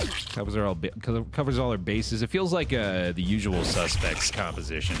balanced, covers all our bases. It feels like the usual suspects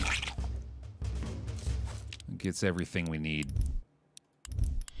composition. It gets everything we need.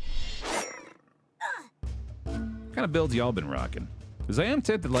 What kind of builds y'all been rocking? Because I am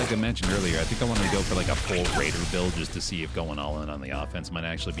tempted, like I mentioned earlier, I think I want to go for like a full raider build just to see if going all in on the offense might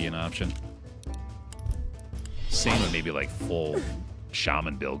actually be an option. Same with maybe like full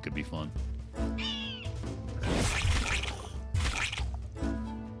shaman build could be fun.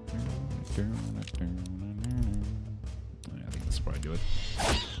 I think this will probably do it.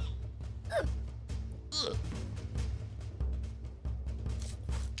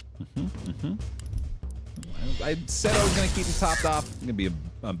 I said I was going to keep him topped off. I'm going to be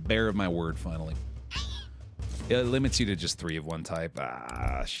a bear of my word, finally. It limits you to just 3 of one type.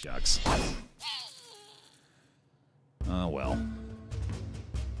 Ah, shucks. Oh, well.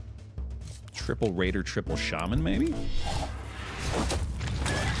 Triple Raider, triple Shaman, maybe?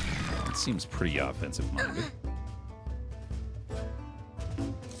 It seems pretty offensive-minded.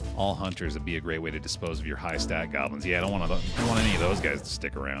 All Hunters would be a great way to dispose of your high-stat goblins. Yeah, I don't want any of those guys to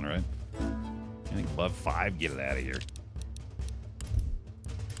stick around, right? Anything above 5, get it out of here.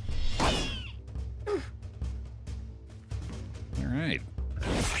 Alright.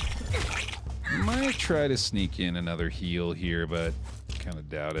 Might try to sneak in another heal here, but kind of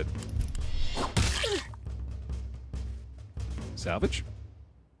doubt it. Salvage?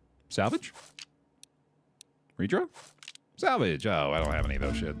 Salvage? Redraw? Salvage! Oh, I don't have any of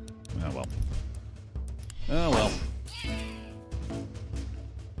those shit. Oh, well. Oh, well.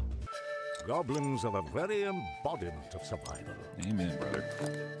 Goblins are the very embodiment of survival. Amen, brother.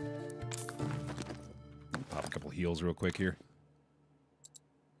 Pop a couple heals real quick here.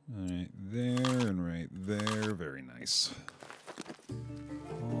 Right there and right there. Very nice.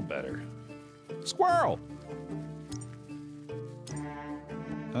 All better. Squirrel!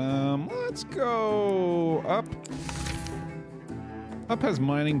 Let's go up. Up has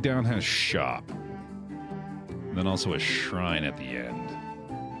mining, down has shop. And then also a shrine at the end.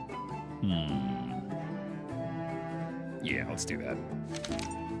 Yeah, let's do that.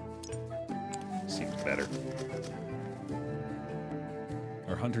 Seems better.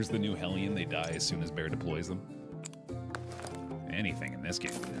 Are hunters the new Hellion? They die as soon as Baer deploys them? Anything in this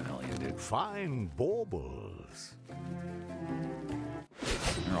game is a Hellion, dude. Fine baubles.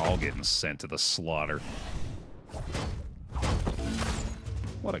 They're all getting sent to the slaughter.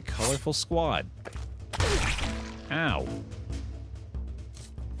 What a colorful squad. Ow.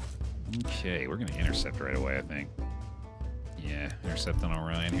 Okay, we're gonna intercept right away, I think. Yeah, intercept on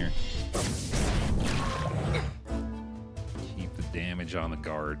Orion here. Keep the damage on the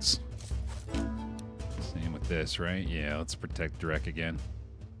guards. Same with this, right? Yeah, let's protect Drek again.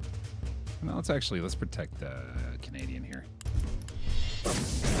 No, let's protect Canadian here.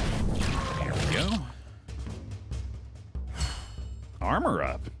 There we go. Armor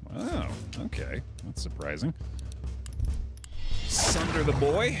up. Oh, okay. That's surprising. Sunder the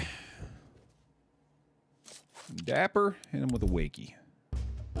boy. Dapper, hit him with a wakey.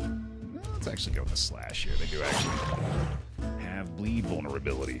 Let's actually go with the slash here. They do actually have bleed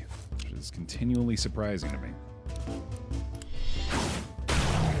vulnerability, which is continually surprising to me.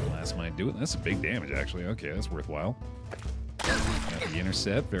 Last might do it. That's a big damage, actually. Okay, that's worthwhile. Got the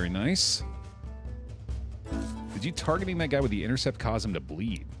intercept. Very nice. Did you targeting that guy with the intercept cause him to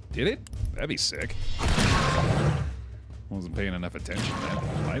bleed? Did it? That'd be sick. Wasn't paying enough attention. That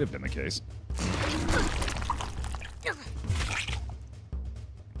might have been the case.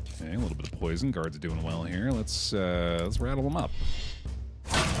 Okay, a little bit of poison. Guards are doing well here. Let's rattle them up.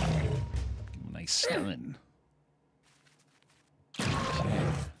 Give them a nice stun. Okay.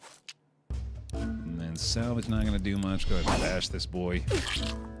 And then salvage not gonna do much. Go ahead and bash this boy.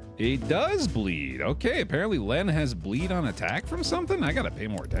 He does bleed. Okay, apparently Len has bleed on attack from something. I gotta pay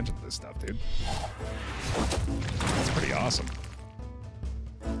more attention to this stuff, dude. That's pretty awesome.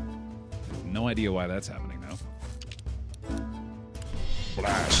 No idea why that's happening now.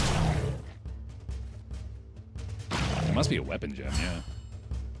 Blast. It must be a weapon gem, yeah.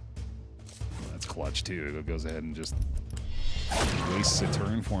 That's clutch too. It goes ahead and just wastes a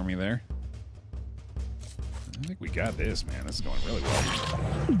turn for me there. I think we got this, man. This is going really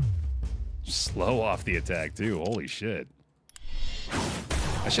well. Slow off the attack, too. Holy shit.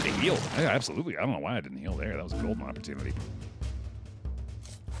 I should have healed. Yeah, absolutely. I don't know why I didn't heal there. That was a golden opportunity.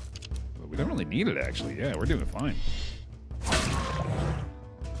 But we don't really need it, actually. Yeah, we're doing fine.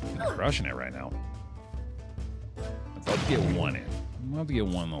 I'm crushing it right now. I'd love to get one in. I'd love to get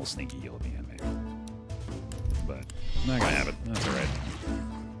one little sneaky heal at the end, maybe. But I'm not going to have it. That's all right.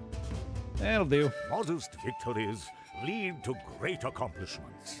 That'll do. Modest victories lead to great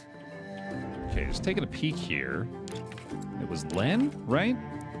accomplishments. Okay, just taking a peek here. It was Len, right?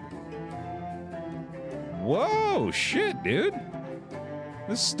 Whoa, shit, dude.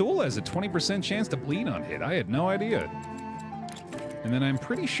 This stool has a 20% chance to bleed on hit. I had no idea. And then I'm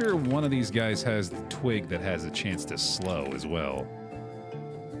pretty sure one of these guys has the twig that has a chance to slow as well.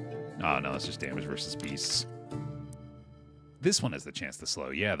 Oh, no, it's just damage versus beasts. This one has the chance to slow.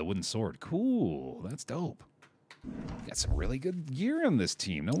 Yeah, the wooden sword. Cool. That's dope. Got some really good gear on this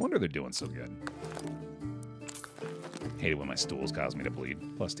team. No wonder they're doing so good. Hate it when my stools cause me to bleed.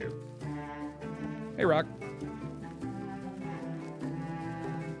 +2. Hey, Rock.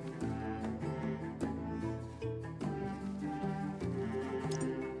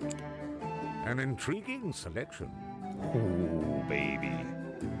 An intriguing selection. Oh, baby.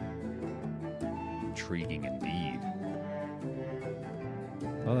 Intriguing indeed.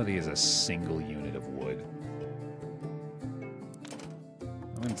 All that is a single unit of wood.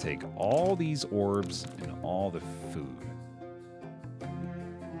 I'm going to take all these orbs and all the food.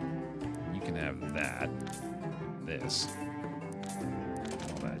 You can have that. This.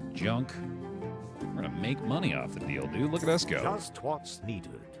 All that junk. We're going to make money off the deal, dude. Look at us go. Just what's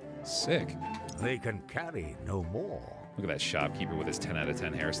needed. Sick. They can carry no more. Look at that shopkeeper with his 10 out of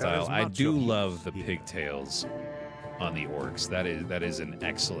 10 hairstyle. I do love the pigtails on the orcs. That is an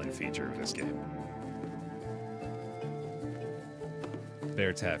excellent feature of this game.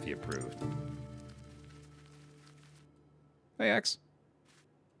 BaerTaffy approved. Hey, X.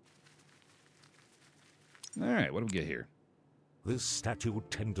 All right, what do we get here? This statue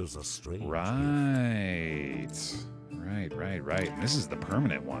tenders a strange gift. Right. And this is the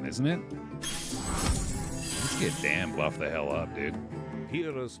permanent one, isn't it? Let's get Dan buff the hell up, dude.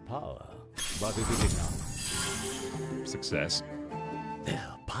 Here is power, but is it enough? Success.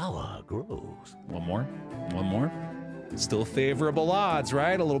 Their power grows. One more. Still favorable odds,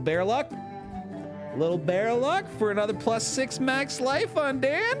 right? A little bear luck? A little bear luck for another +6 max life on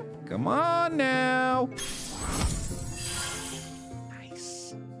Dan? Come on now.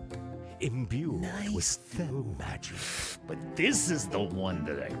 Nice. Imbued with fell magic. But this is the one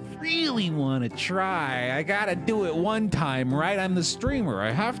that I really want to try. I gotta do it one time, right? I'm the streamer.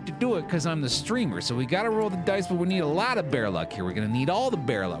 I have to do it because I'm the streamer. So we gotta roll the dice, but we need a lot of bear luck here. We're gonna need all the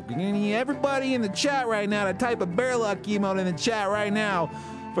bear luck. We're gonna need everybody in the chat right now to type a bear luck emote in the chat right now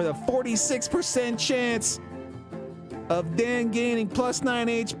for the 46% chance of Dan gaining +9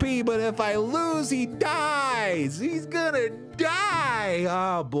 HP. But if I lose, he dies. He's gonna die.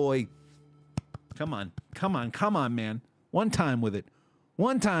 Oh boy. Come on, man. One time with it.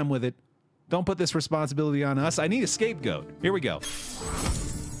 Don't put this responsibility on us. I need a scapegoat. Here we go.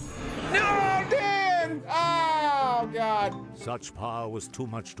 No, Dan! Oh, God. Such power was too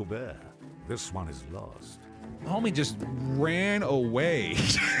much to bear. This one is lost. Homie just ran away.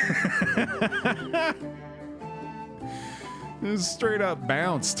 Just straight up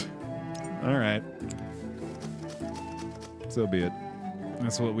bounced. All right. So be it.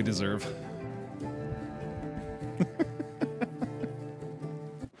 That's what we deserve.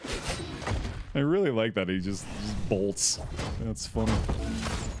 I really like that he just bolts. That's funny.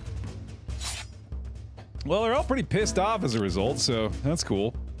 Well, they're all pretty pissed off as a result, so that's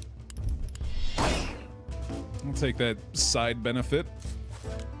cool. I'll take that side benefit.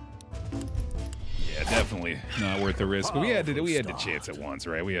 Yeah, definitely not worth the risk. But we had to chance it once,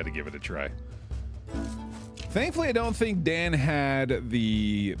 right? We had to give it a try. Thankfully, I don't think Dan had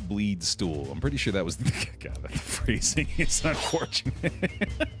the bleed stool. I'm pretty sure that was the... God, the phrasing is unfortunate.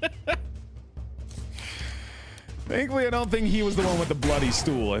 Thankfully, I don't think he was the one with the bloody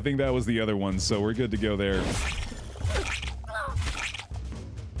stool. I think that was the other one, so we're good to go there.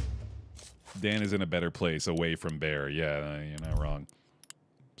 Dan is in a better place away from Baer. Yeah, you're not wrong.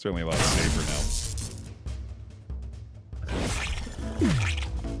 Certainly a lot safer now.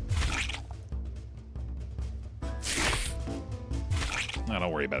 No,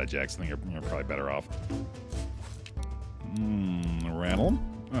 don't worry about it, Jackson. You're probably better off. Rattle?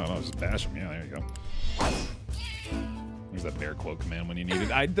 Oh, no, just bash him. Yeah, there you go. There's that bear quote command when you need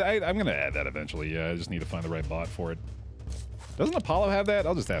it. I'm going to add that eventually. Yeah, I just need to find the right bot for it. Doesn't Apollo have that?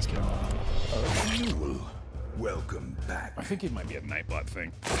 I'll just ask him. Welcome back. I think it might be a Nightbot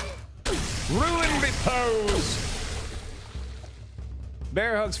thing. Ruin repose!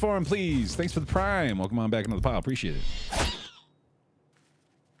 Bear hugs for him, please. Thanks for the prime. Welcome on back into the pile. Appreciate it.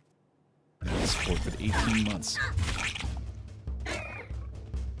 Support for 18 months.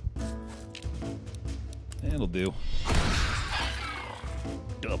 That'll do.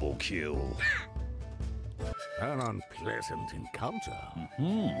 Double kill. An unpleasant encounter.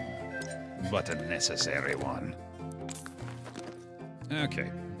 But a necessary one.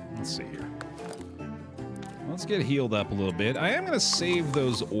 Okay, let's see here. Let's get healed up a little bit. I am going to save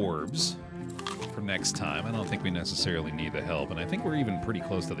those orbs for next time. I don't think we necessarily need the help, and I think we're even pretty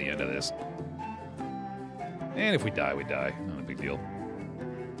close to the end of this. And if we die, we die. Not a big deal.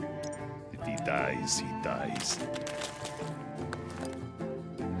 If he dies, he dies.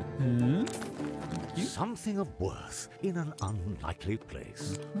 Something of worth in an unlikely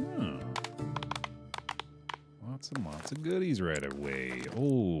place. Lots of goodies right away.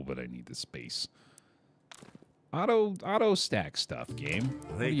 Oh, but I need the space. Auto stack stuff, game.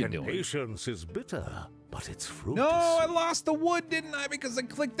 What are you doing? Patience is bitter, but its fruit. No, I lost the wood, didn't I? Because I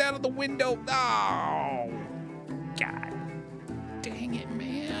clicked out of the window. Oh, God. Dang it,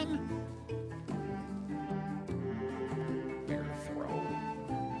 man. Bear throw.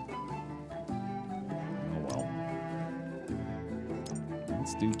 Oh, well.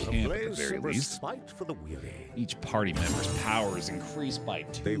 Let's do camp at the very least. For the weary. Each party member's power is increased by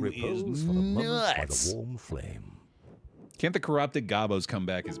 2. They repose for the moment by the warm flame. Can't the corrupted Gobos come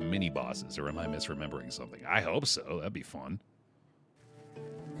back as mini bosses, or am I misremembering something? I hope so. That'd be fun.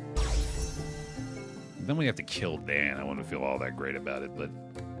 Then we have to kill Dan. I wouldn't feel all that great about it, but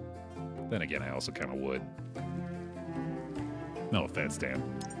then again, I also kind of would. No offense, Dan.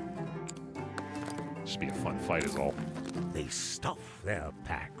 Just be a fun fight is all. They stuff their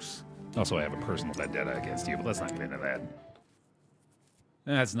packs. Also, I have a personal vendetta against you, but let's not get into that.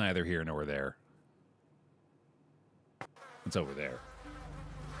 That's neither here nor there. It's over there.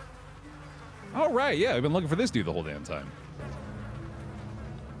 All right, yeah, I've been looking for this dude the whole damn time.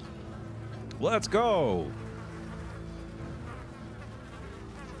 Let's go!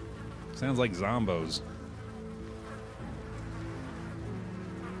 Sounds like zombos.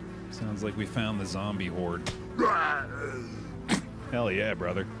 Sounds like we found the zombie horde. Hell yeah,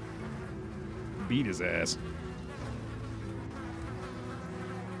 brother. Beat his ass.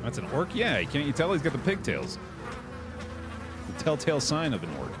 That's an orc? Yeah, can't you tell he's got the pigtails? The telltale sign of an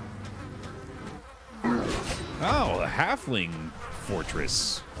orc. Oh, a halfling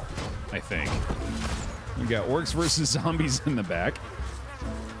fortress, I think. We got orcs versus zombies in the back.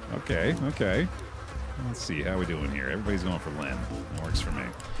 Okay, okay. Let's see, how we doing here? Everybody's going for Len. That works for me.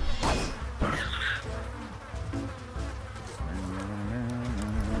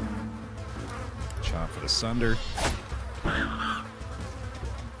 Chop for the sunder. Love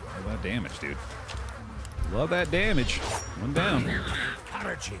that damage, dude. Love that damage. One down.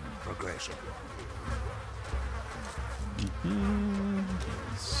 Encouraging progression.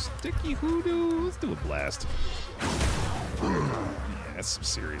 Sticky hoodoo. Let's do a blast. Yeah, that's some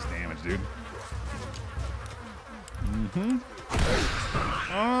serious damage, dude.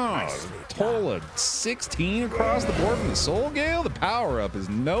 Oh, total of 16 across the board from the Soul Gale. The power-up is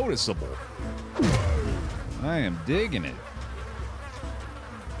noticeable. I am digging it.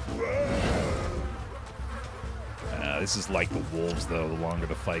 This is like the wolves, though. The longer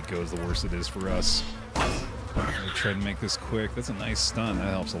the fight goes, the worse it is for us. Try to make this quick. That's a nice stun. That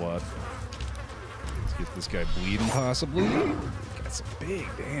helps a lot. Let's get this guy bleeding, possibly. Got some big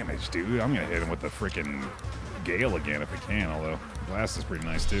damage, dude. I'm going to hit him with the freaking Gale again if I can, although Blast is pretty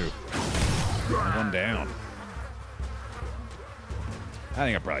nice, too. One down. I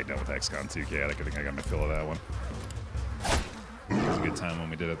think I'm probably done with XCOM 2 Chaotic. I think I got my fill of that one. It was a good time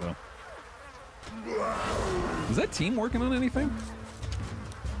when we did it, though. Is that team working on anything?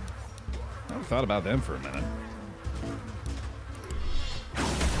 I haven't thought about them for a minute.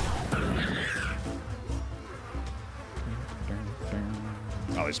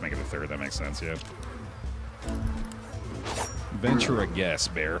 Oh, they're just making the third. That makes sense, yeah. Venture a guess,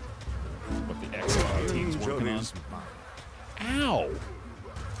 Baer. What the XCOM team's working on. Ow!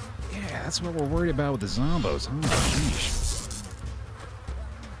 Yeah, that's what we're worried about with the zombos. Oh, sheesh.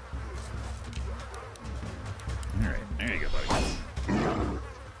 Alright, there you go, buddy.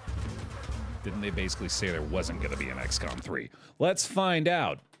 Didn't they basically say there wasn't going to be an XCOM 3? Let's find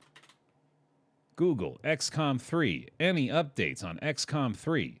out. Google XCOM 3. Any updates on XCOM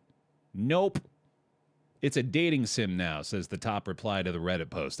 3? Nope. It's a dating sim now, says the top reply to the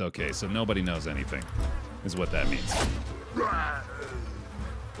Reddit post. Okay, so nobody knows anything, is what that means.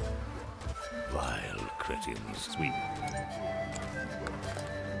 Vile cretins. Sweet.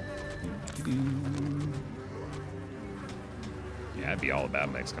 Yeah, I'd be all about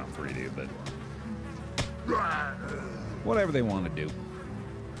an XCOM 3, dude, but whatever they want to do.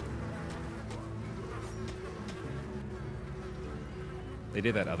 They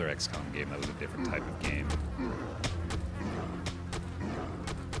did that other XCOM game that was a different type of game.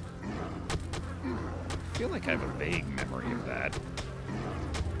 I feel like I have a vague memory of that.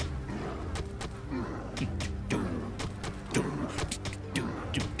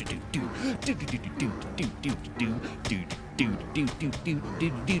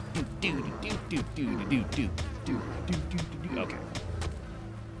 Okay.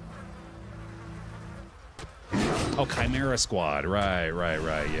 Oh, Chimera Squad. Right.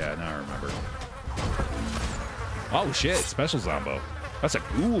 Yeah, now I remember. Oh, shit. Special Zombo. That's a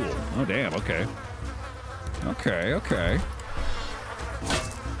ghoul. Oh, damn. Okay. Okay.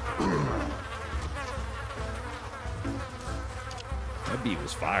 That beat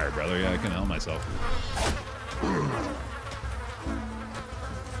was fire, brother. Yeah, I couldn't help myself.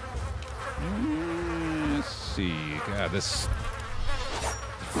 Let's see. God, this...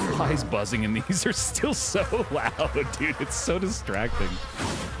 flies buzzing in these are still so loud, dude. It's so distracting.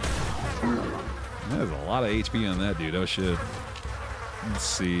 There's a lot of HP on that, dude. Oh, shit. Let's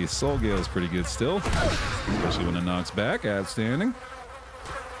see. Soul Gale is pretty good still. Especially when it knocks back. Outstanding.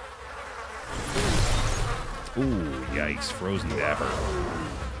 Ooh, yikes. Frozen Dapper.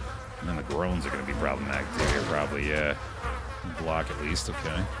 And then the groans are going to be problematic too here, probably, yeah. Block at least,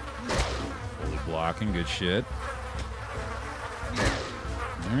 okay. Fully blocking, good shit.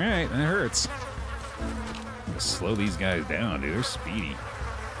 Alright, that hurts. Slow these guys down, dude. They're speedy.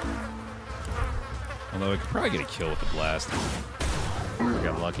 Although I could probably get a kill with the blast. I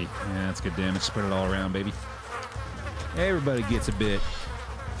got lucky. Yeah, that's good damage. Spread it all around, baby. Everybody gets a bit.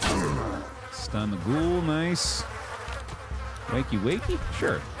 Stun the ghoul, nice. Wakey, wakey?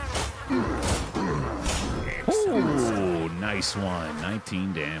 Sure. Ooh, nice one.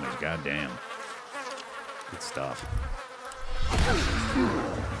 19 damage, goddamn. Good stuff.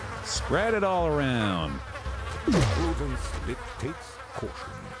 Spread it all around. Prudence dictates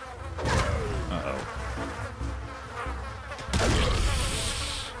caution. Uh-oh.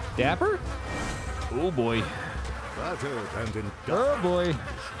 Dapper? Oh, boy. Battered and in Oh, boy.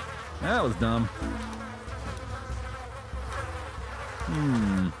 That was dumb.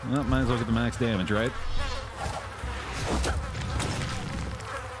 Well, might as well get the max damage, right?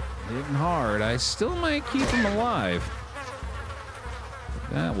 Hitting hard. I still might keep him alive.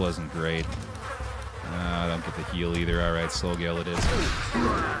 That wasn't great. I don't get the heal either. All right, Soul Gale it is.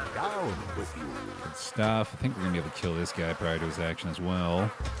 down with you. Good stuff. I think we're going to be able to kill this guy prior to his action as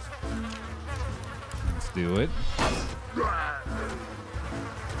well. Let's do it.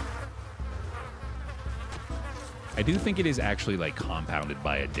 I do think it is actually like compounded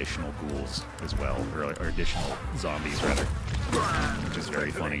by additional ghouls as well, or additional zombies rather, which is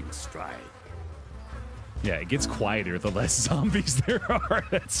very funny. Strike. Yeah, it gets quieter the less zombies there are.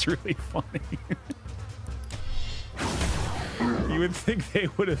 That's really funny. You would think they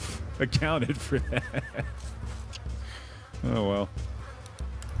would have accounted for that. Oh well.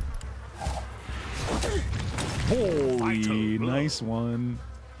 Holy, nice one.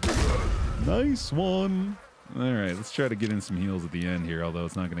 Nice one. All right, let's try to get in some heals at the end here, although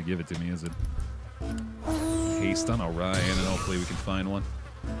it's not going to give it to me, is it? Haste on Orion, and hopefully we can find one.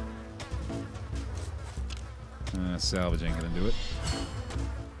 Salvage ain't going to do it.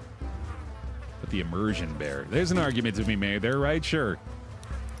 But the immersion bear. There's an argument to be made there, right? Sure.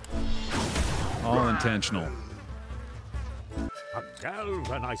 All intentional. A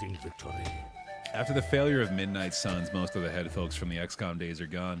galvanizing victory. After the failure of Midnight Suns, most of the head folks from the XCOM days are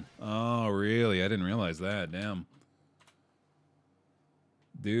gone. Oh, really? I didn't realize that. Damn.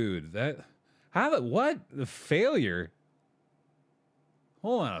 Dude, that... what? The failure?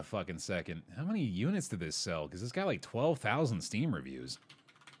 Hold on a fucking second. How many units did this sell? Because it's got like 12,000 Steam reviews.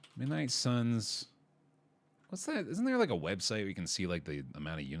 Midnight Suns... What's that? Isn't there like a website where you can see like the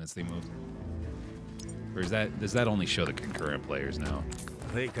amount of units they moved? Or does that only show the concurrent players now?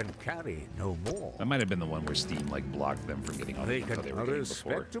 They can carry no more. That might have been the one where Steam like blocked them from getting on the info they were getting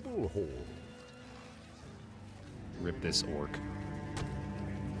before. Respectable haul. Rip this orc.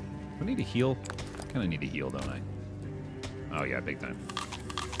 I need to heal. Kind of need to heal, don't I? Oh yeah, big time.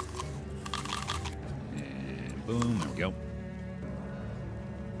 And boom, there we go.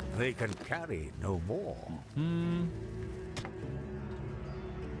 They can carry no more.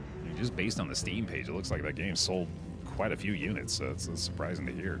 Just based on the Steam page, it looks like that game sold quite a few units, so it's surprising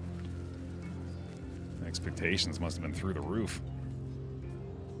to hear. Expectations must have been through the roof.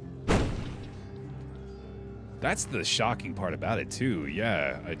 That's the shocking part about it, too.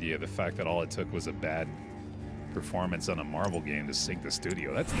 Yeah, the fact that all it took was a bad performance on a Marvel game to sink the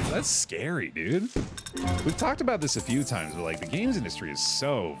studio. That's scary, dude. We've talked about this a few times, but like the games industry is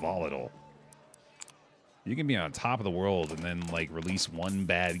so volatile. You can be on top of the world and then like release one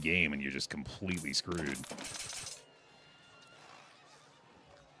bad game and you're just completely screwed.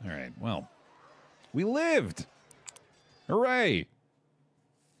 All right, well, we lived. Hooray.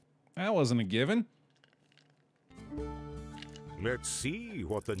 That wasn't a given. Let's see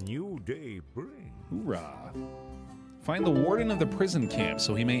what the new day brings. Hoorah. Find the warden of the prison camp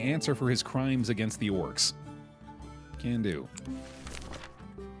so he may answer for his crimes against the orcs. Can do.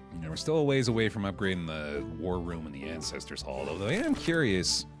 You know, we're still a ways away from upgrading the war room in the Ancestors Hall, though I am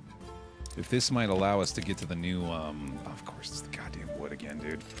curious if this might allow us to get to the new, of course, it's the goddamn wood again,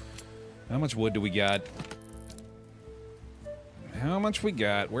 dude. How much wood do we got? How much we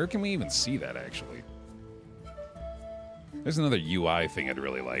got? Where can we even see that, actually? There's another UI thing I'd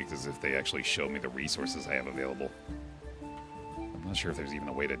really like, is if they actually show me the resources I have available. I'm not sure if there's even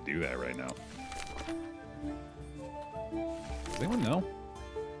a way to do that right now. Does anyone know?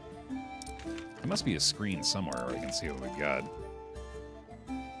 There must be a screen somewhere where I can see what we've got.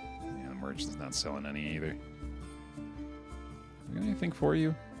 Yeah, the merch is not selling any either. Got anything for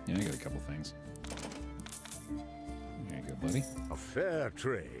you? Yeah, I got a couple things. There you go, buddy. A fair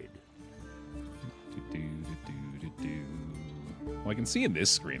trade. Well, I can see in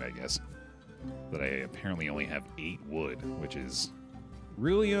this screen, I guess, that I apparently only have 8 wood, which is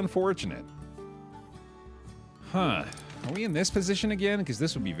really unfortunate. Huh. Are we in this position again? Because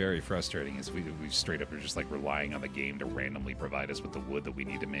this would be very frustrating if we straight up are just like relying on the game to randomly provide us with the wood that we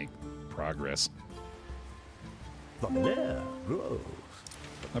need to make progress. The lair grows.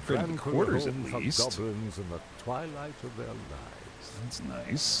 Upgrade the Tranquil quarters at home for least. goblins in the twilight of their lives. That's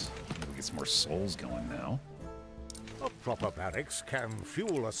nice. Maybe we get some more souls going now. A proper barracks can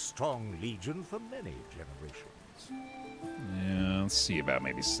fuel a strong legion for many generations. Yeah, let's see about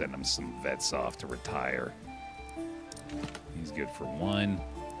maybe sending him some vets off to retire. He's good for 1.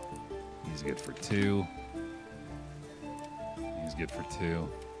 He's good for 2. He's good for 2.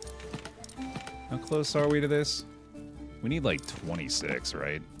 How close are we to this? We need like 26,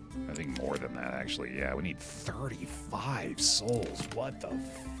 right? I think more than that, actually. Yeah, we need 35 souls. What the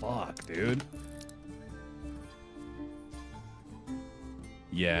fuck, dude?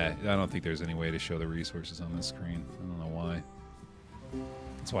 Yeah, I don't think there's any way to show the resources on this screen. I don't know why.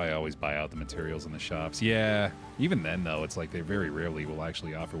 That's why I always buy out the materials in the shops. Yeah, even then, though, it's like they very rarely will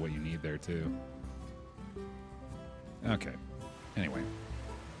actually offer what you need there, too. Okay. Anyway.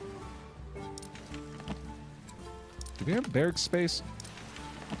 Do we have barrack space?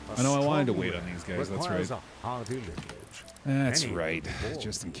 I know I wanted to wait on these guys, that's right. A hardy lineage. That's Many right, people.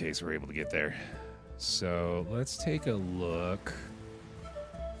 just in case we're able to get there. So, let's take a look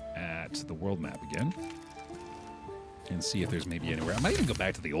at the world map again. And see if there's maybe anywhere. I might even go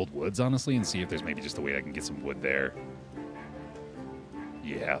back to the old woods, honestly, and see if there's maybe just a way I can get some wood there.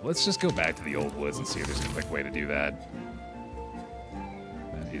 Yeah, let's just go back to the old woods and see if there's a quick way to do that.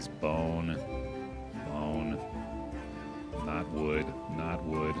 That is bone. Bone. Not wood. Not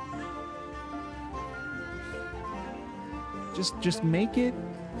wood. Just make it...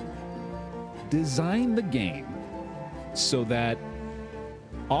 Design the game so that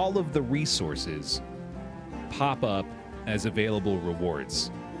all of the resources pop up as available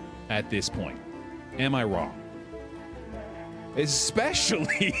rewards at this point. Am I wrong?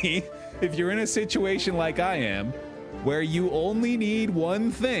 Especially if you're in a situation like I am, where you only need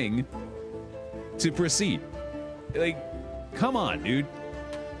one thing to proceed. Like, come on, dude.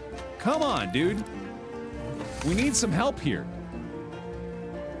 Come on, dude. We need some help here.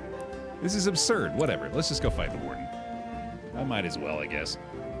 This is absurd. Whatever. Let's just go fight the warden. I might as well, I guess.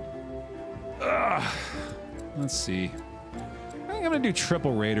 Ugh. Let's see. I think I'm gonna do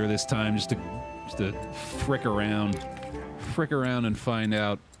triple raider this time, just to frick around and find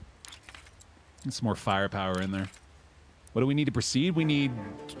out. Get some more firepower in there. What do we need to proceed? We need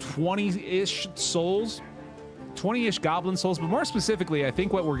 20-ish souls, 20-ish goblin souls, but more specifically, I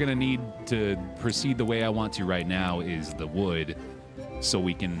think what we're gonna need to proceed the way I want to right now is the wood, so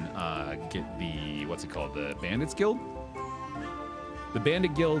we can get the what's it called, the Bandits Guild. The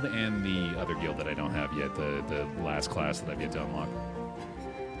Bandit Guild and the other guild that I don't have yet, the last class that I've yet to unlock.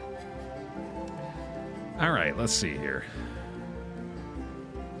 All right, let's see here.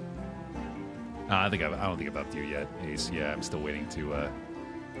 I don't think I've upped you yet, Ace. Yeah, I'm still waiting to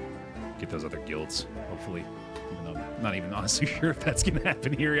get those other guilds, hopefully. Even though I'm not even honestly sure if that's gonna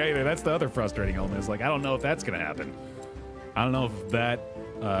happen here either. That's the other frustrating element. Is like I don't know if that's gonna happen. I don't know if that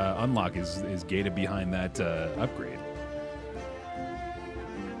unlock is gated behind that upgrade.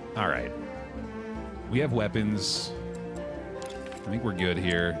 All right. We have weapons. I think we're good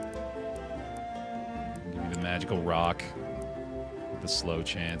here. Give me the magical rock with the slow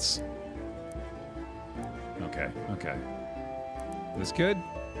chance. Okay, okay. This good?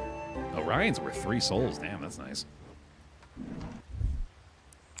 Oh, Ryan's worth 3 souls. Damn, that's nice.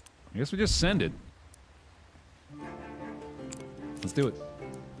 I guess we just send it. Let's do it.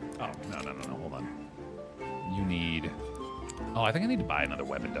 Oh, no, hold on. You need... Oh, I think I need to buy another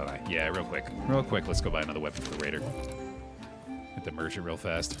weapon, don't I? Yeah, real quick. Real quick, let's go buy another weapon for the raider. Hit the merchant real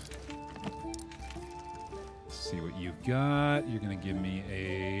fast. Let's see what you've got. You're going to give me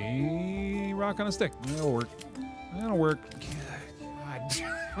a rock on a stick. That'll work. That'll work.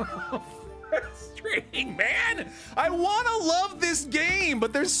 God. Frustrating, man! I want to love this game,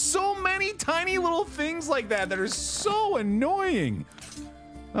 but there's so many tiny little things like that are so annoying.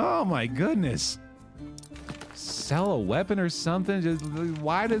 Oh, my goodness. Sell a weapon or something? Just,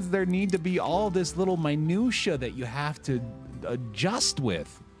 why does there need to be all this little minutia that you have to adjust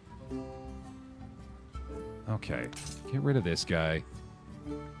with? Okay, get rid of this guy.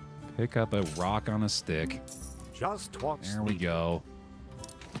 Pick up a rock on a stick. Just what's There we go.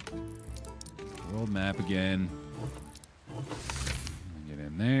 World map again. Get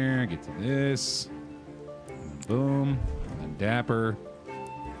in there, get to this. And boom, and dapper.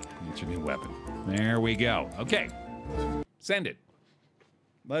 Get your new weapon. There we go. Okay. Send it.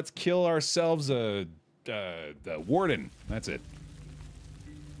 Let's kill ourselves a warden. That's it.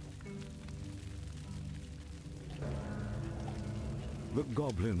 The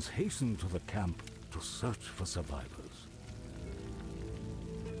goblins hasten to the camp to search for survivors.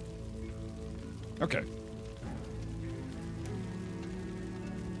 Okay.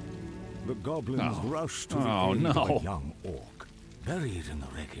 The goblins rush to the aid of a young orc, buried in the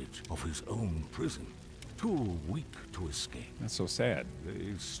wreckage of his own prison, too weak to escape. That's so sad.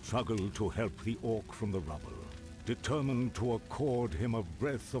 They struggle to help the orc from the rubble, determined to accord him a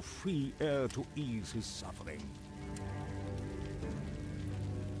breath of free air to ease his suffering.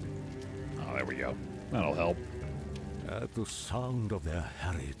 Oh, there we go. That'll help. At the sound of their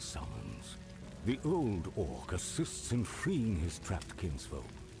harried summons, the old orc assists in freeing his trapped kinsfolk.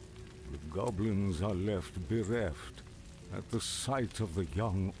 The goblins are left bereft at the sight of the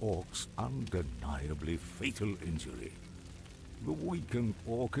young orc's undeniably fatal injury. The weakened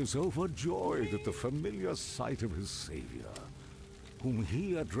orc is overjoyed at the familiar sight of his savior, whom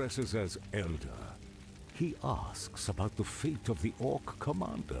he addresses as Elder. He asks about the fate of the orc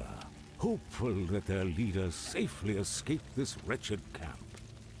commander, hopeful that their leader safely escaped this wretched camp.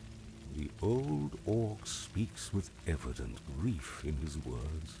 The old orc speaks with evident grief in his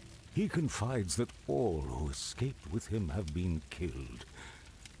words. He confides that all who escaped with him have been killed,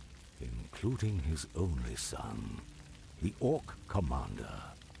 including his only son, the orc commander,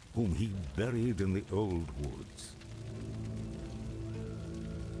 whom he buried in the old woods.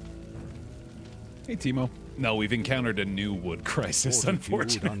 Hey, Timo. No, we've encountered a new wood crisis,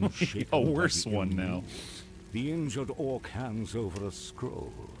 unfortunately. A worse one now. The injured orc hands over a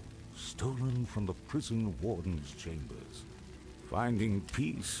scroll, stolen from the prison warden's chambers. Finding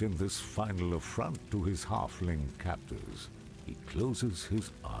peace in this final affront to his halfling captors, he closes his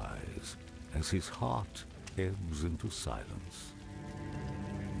eyes as his heart ebbs into silence.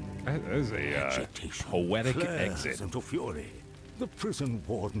 That is a poetic exit. Into fury. The prison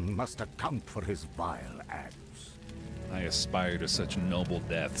warden must account for his vile acts. I aspire to such noble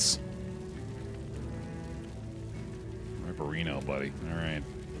deaths. Ripperino, buddy. All right.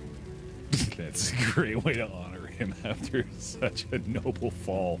 That's a great way to honor him after such a noble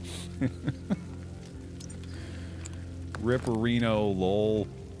fall. Ripperino, lol.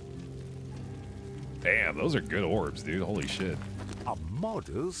 Damn, those are good orbs, dude. Holy shit. A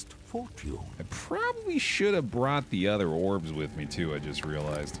modest fortune. I probably should have brought the other orbs with me, too, I just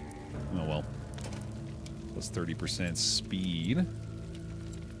realized. Oh, well. Plus 30% speed.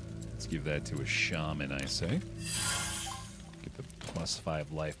 Let's give that to a shaman, I say. Get the plus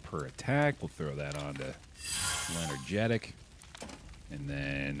 5 life per attack. We'll throw that on to energetic. And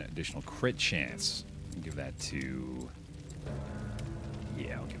then additional crit chance. I'll give that to...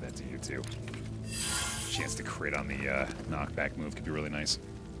 Yeah, I'll give that to you, too. Chance to crit on the knockback move could be really nice.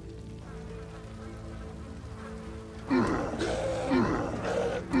 I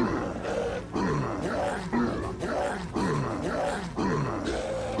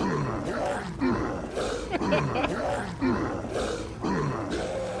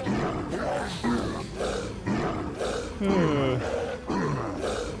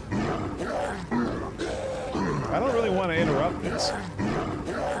don't really want to interrupt this.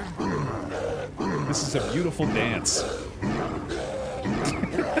 This is a beautiful dance.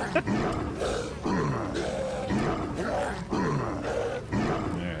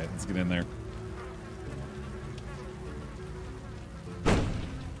 Alright, let's get in there.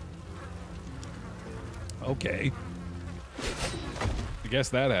 Okay. I guess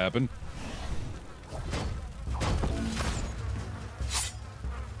that happened.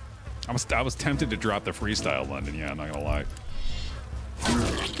 I was tempted to drop the freestyle, London. Yeah, I'm not gonna lie.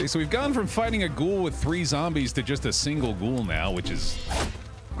 Okay, so we've gone from fighting a ghoul with 3 zombies to just a single ghoul now, which is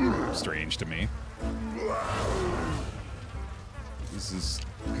strange to me. This is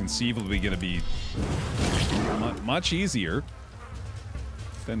conceivably going to be much easier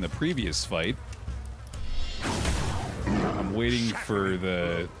than the previous fight. I'm waiting for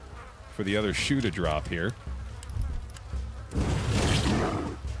the other shoe to drop here.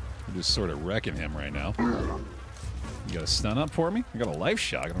 I'm just sort of wrecking him right now. You got a stun up for me? I got a life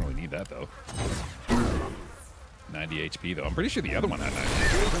shock. I don't really need that, though. 90 HP, though. I'm pretty sure the other one had 90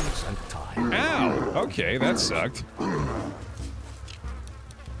 HP. Ow! Okay, that sucked.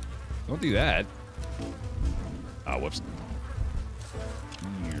 Don't do that. Ah, whoops.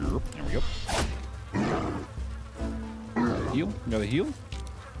 There we go. Heal? You got a heal?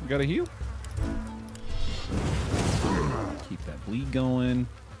 You got a heal? Keep that bleed going.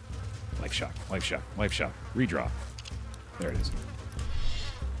 Life shock, life shock, life shock. Redraw. There it is.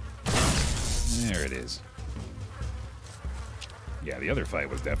 There it is. Yeah, the other fight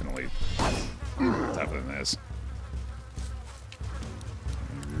was definitely tougher than this.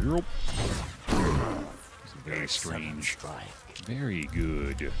 Yep. It's very strange. Very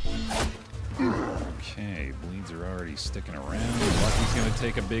good. Okay, bleeds are already sticking around. Lucky's gonna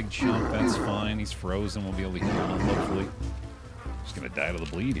take a big chunk. That's fine. He's frozen. We'll be able to heal him up, hopefully. Just gonna die to the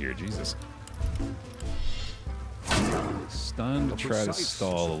bleed here, Jesus. Stunned, try to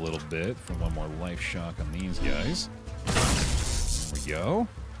stall a little bit for one more life shock on these guys. There we go.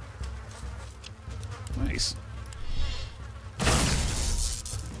 Nice.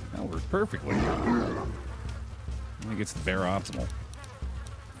 That worked perfectly. I think it's the Baer optimal.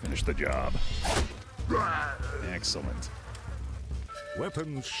 Finish the job. Excellent.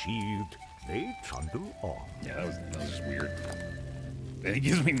 Weapons sheathed, they trundle on. Yeah, that was just weird. And it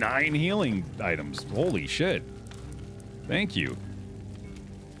gives me 9 healing items. Holy shit. Thank you.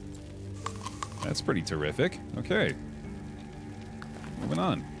 That's pretty terrific. Okay. Moving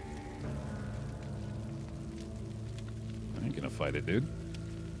on. I ain't gonna fight it, dude.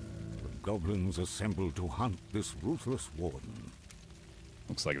 The goblins assemble to hunt this ruthless warden.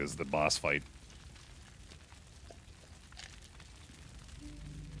 Looks like this is the boss fight.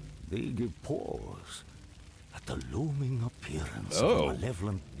 They give pause at the looming appearance Oh. of a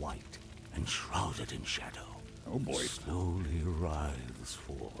malevolent white enshrouded in shadow. Oh boy. Slowly writhes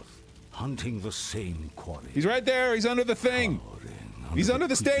forth, hunting the same quarry. He's right there. He's under the thing. He's under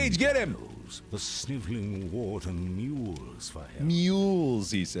the stage. Get him. shadows. The sniveling warden mules for help.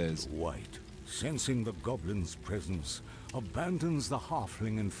 Mules, he says. White, sensing the goblin's presence, abandons the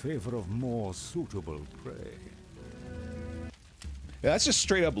halfling in favor of more suitable prey. Yeah, that's just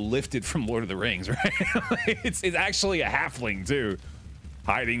straight up lifted from Lord of the Rings, right? it's actually a halfling, too.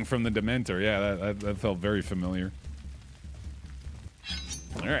 Hiding from the Dementor. Yeah, that felt very familiar.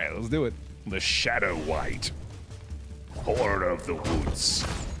 All right, let's do it. The Shadow White. Horde of the Woods.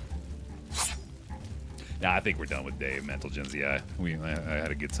 Yeah, I think we're done with Dave, Mental Gens. Yeah, I had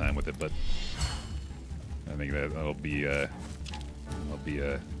a good time with it, but I think that'll be a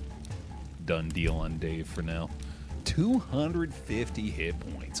done deal on Dave for now. 250 hit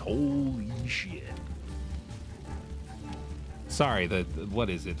points. Holy shit. Sorry, what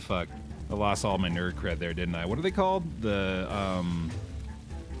is it? Fuck. I lost all my nerd cred there, didn't I? What are they called? The,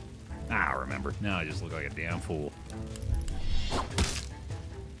 I remember. Now I just look like a damn fool.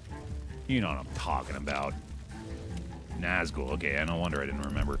 You know what I'm talking about. Nazgul. Okay, no wonder I didn't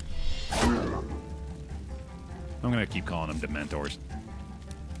remember. I'm gonna keep calling them Dementors.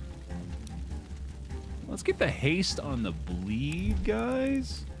 Let's get the haste on the bleed,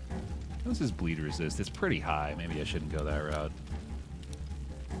 guys. What's his bleed resist? It's pretty high. Maybe I shouldn't go that route.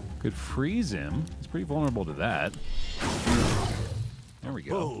 Could freeze him. He's pretty vulnerable to that. There we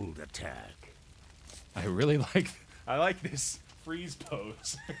go. Bold attack. I really like this freeze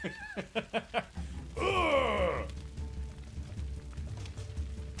pose.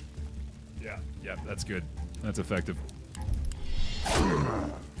 Yeah, that's good. That's effective.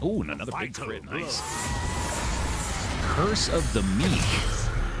 Oh, and another big crit. Nice. Curse of the Meek.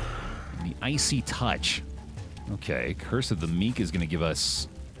 The Icy Touch. Okay, Curse of the Meek is going to give us...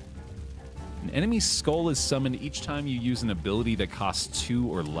 An enemy's skull is summoned each time you use an ability that costs 2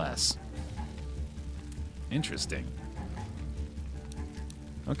 or less. Interesting.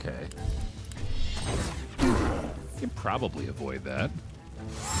 Okay. You can probably avoid that.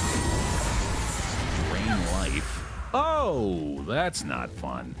 Drain life. Oh, that's not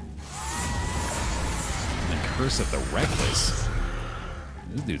fun. And the Curse of the Reckless.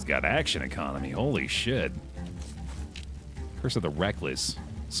 This dude's got action economy. Holy shit. Curse of the Reckless.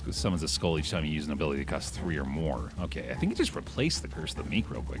 Summons a skull each time you use an ability that costs 3 or more. Okay, I think he just replaced the Curse of the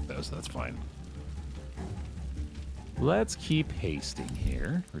Meek real quick, though, so that's fine. Let's keep hasting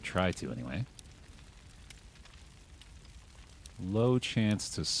here. Or try to, anyway. Low chance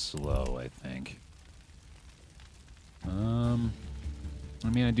to slow, I think. I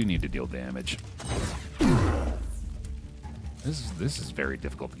mean, I do need to deal damage. This is very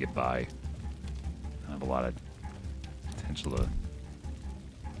difficult to get by. I have a lot of potential to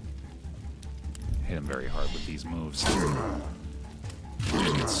hit him very hard with these moves.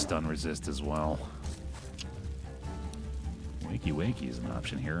 Get stun resist as well. Wakey Wakey is an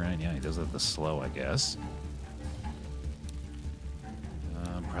option here, right? Yeah, he does have the slow, I guess.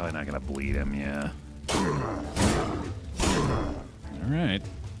 I'm probably not gonna bleed him, yeah. Alright.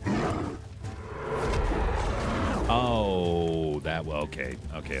 Oh, okay.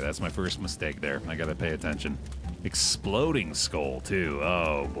 Okay, that's my first mistake there. I gotta pay attention. Exploding skull, too.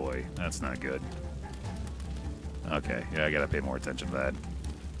 Oh, boy. That's not good. Okay, yeah, I gotta pay more attention to that.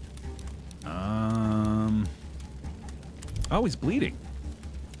 Oh, he's bleeding.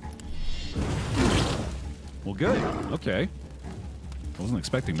 Well, good. Okay. I wasn't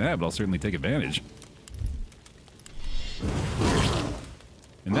expecting that, but I'll certainly take advantage.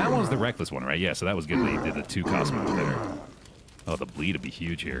 And that one's the reckless one, right? Yeah, so that was good that he did the 2-cost move there. Oh, the bleed would be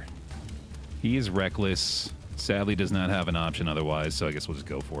huge here. He is reckless. Sadly does not have an option otherwise, so I guess we'll just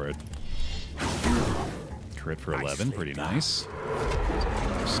go for it. Crit for 11, pretty nice.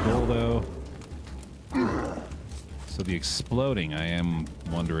 Skull, though. So the exploding, I am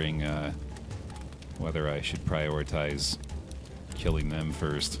wondering whether I should prioritize killing them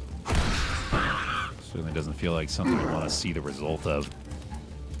first. Certainly doesn't feel like something I want to see the result of.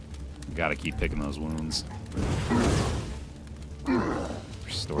 Gotta keep picking those wounds.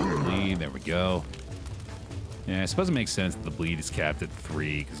 Restore the bleed, there we go. Yeah, I suppose it makes sense that the bleed is capped at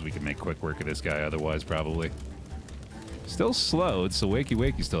 3, because we can make quick work of this guy otherwise, probably. Still slowed, so Wakey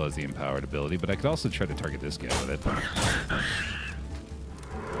Wakey still has the empowered ability, but I could also try to target this guy with it.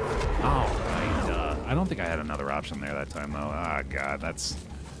 Alright, I don't think I had another option there that time, though. Ah, God, that's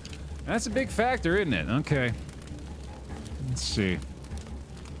a big factor, isn't it? Okay. Let's see.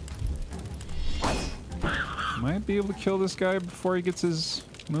 Might be able to kill this guy before he gets his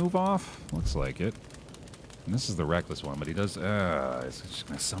move off. Looks like it. And this is the reckless one, but he does... he's just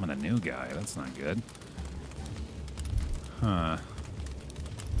gonna summon a new guy. That's not good. Huh.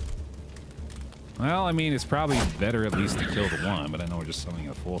 Well, I mean, it's probably better at least to kill the one, but I know we're just summoning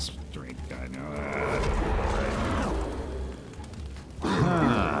a full strength guy now. That doesn't feel right.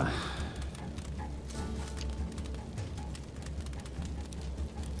 Huh.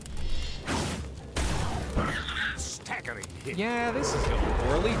 Staggering hit. Yeah, this is going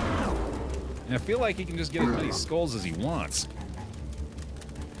poorly. And I feel like he can just get as many skulls as he wants.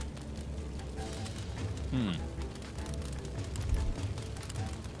 Hmm.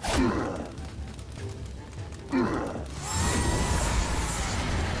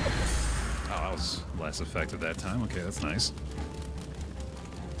 Oh, that was less effective that time. Okay, that's nice.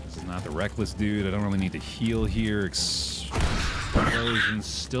 This is not the reckless dude. I don't really need to heal here. Explosion's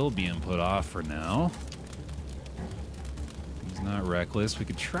still being put off for now. Not reckless. We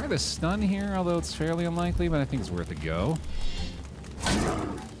could try to stun here, although it's fairly unlikely, but I think it's worth a go.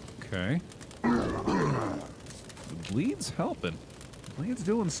 Okay. The bleed's helping. The bleed's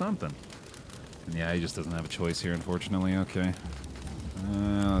doing something. And yeah, he just doesn't have a choice here, unfortunately. Okay.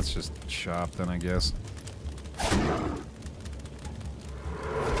 Let's just chop then, I guess.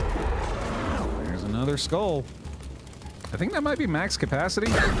 There's another skull. I think that might be max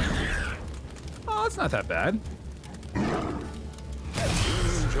capacity. Oh, it's not that bad.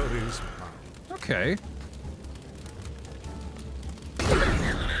 Okay.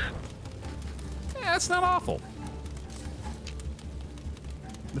 Yeah, it's not awful.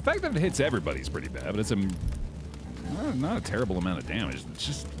 The fact that it hits everybody is pretty bad, but it's not a terrible amount of damage. It's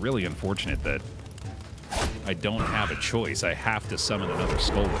just really unfortunate that I don't have a choice. I have to summon another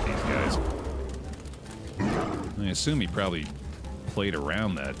skull with these guys. I assume he probably played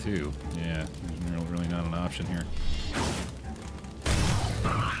around that too. Yeah, there's really not an option here.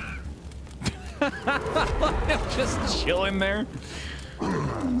 Just chilling there,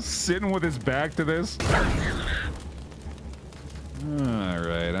 sitting with his back to this. All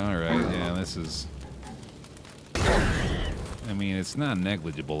right. Yeah, this is... I mean, it's not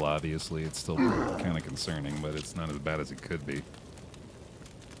negligible, obviously. It's still kind of concerning, but it's not as bad as it could be.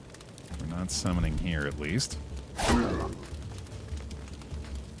 We're not summoning here, at least. And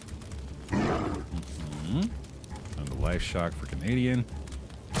the life shock for Canadian.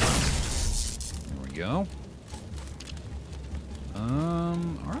 Go.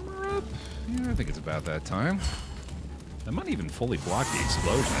 Armor up? Yeah, I think it's about that time. That might even fully block the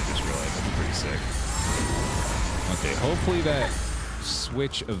explosion, I just realized. That'd be pretty sick. Okay, hopefully that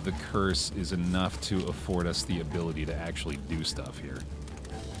switch of the curse is enough to afford us the ability to actually do stuff here.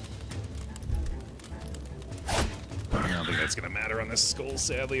 I don't think that's gonna matter on this skull,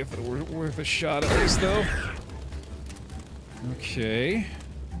 sadly, if it were worth a shot at least, though. Okay.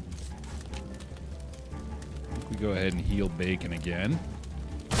 Go ahead and heal Bacon again.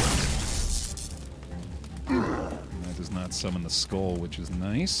 That does not summon the skull, which is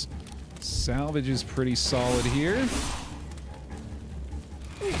nice. Salvage is pretty solid here.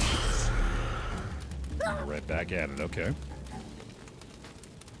 Right back at it, okay.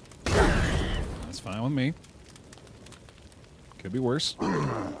 That's fine with me. Could be worse.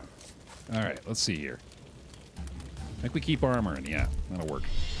 Alright, let's see here. I think we keep armor in, yeah, that'll work.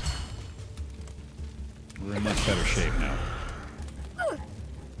 We're in much better shape now.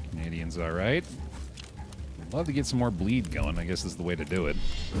 Canadian's alright. I'd love to get some more bleed going. I guess is the way to do it.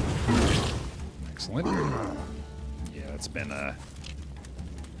 Excellent. Yeah, it's been one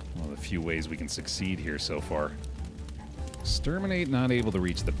of the few ways we can succeed here so far. Exterminate, not able to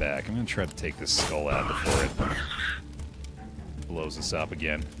reach the back. I'm going to try to take this skull out before it blows us up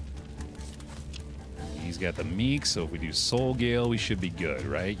again. He's got the meek, so if we do Soul Gale, we should be good,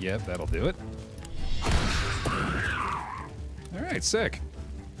 right? Yep, that'll do it. Alright, sick.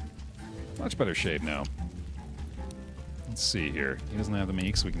 Much better shape now. Let's see here. He doesn't have the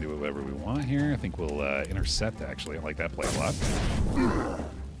meek, so we can do whatever we want here. I think we'll intercept, actually. I like that play a lot.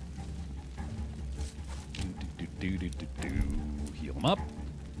 Heal him up.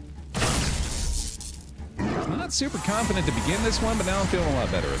 Not super confident to begin this one, but now I'm feeling a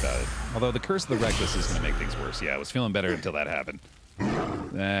lot better about it. Although the Curse of the Reckless is going to make things worse. Yeah, I was feeling better until that happened.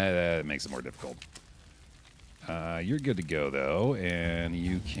 That makes it more difficult. You're good to go, though, and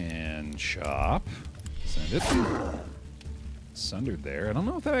you can chop. Send it. Sundered there. I don't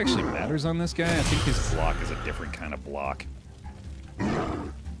know if that actually matters on this guy. I think his block is a different kind of block.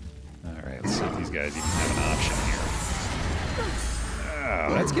 Alright, let's see if these guys even have an option here.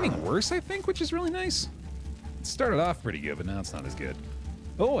 Oh, that's getting worse, I think, which is really nice. It started off pretty good, but now it's not as good.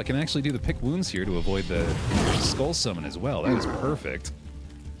 Oh, I can actually do the pick wounds here to avoid the skull summon as well. That is perfect.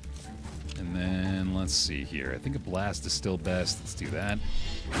 And then, let's see here. I think a blast is still best. Let's do that.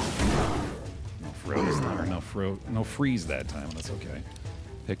 No froze, or no freeze that time. That's okay.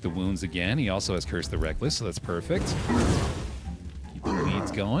 Pick the wounds again. He also has Curse the Reckless, so that's perfect. Keep the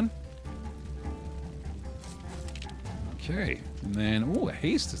bleeds going. Okay. And then, ooh, a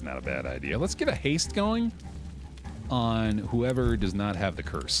haste is not a bad idea. Let's get a haste going on whoever does not have the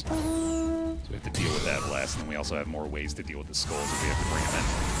curse. So we have to deal with that blast, and then we also have more ways to deal with the skulls if we have to bring them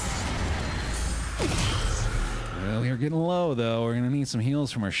in. Well, we're getting low, though. We're going to need some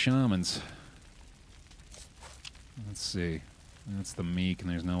heals from our shamans. Let's see. That's the meek, and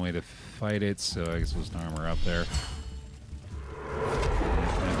there's no way to fight it, so I guess we'll just armor up there.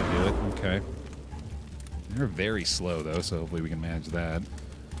 Have to do it. Okay. They're very slow, though, so hopefully we can manage that.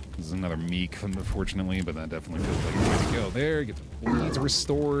 This is another meek, unfortunately, but that definitely feels like a way to go. There, get the bleeds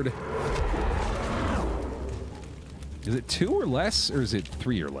restored. Is it 2 or less, or is it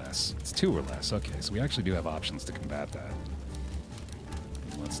 3 or less? It's 2 or less. Okay, so we actually do have options to combat that.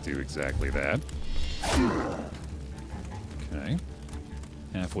 Let's do exactly that. Okay.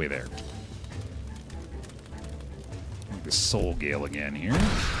 Halfway there. Like the Soul Gale again here.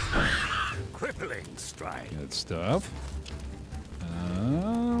 Crippling strike. Good stuff.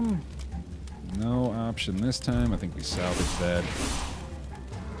 No option this time. I think we salvaged that.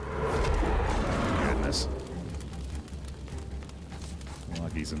 Oh, goodness.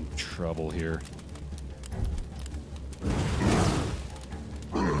 Lucky's in trouble here.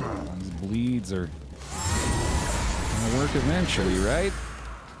 These bleeds are gonna work eventually, right?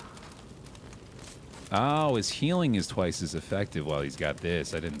 Oh, his healing is twice as effective while he's got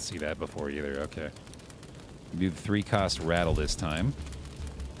this. I didn't see that before either. Okay. Do the 3-cost rattle this time.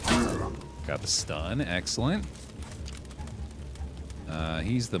 Got the stun. Excellent.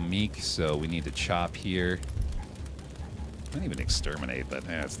 He's the meek, so we need to chop here. Might even exterminate, but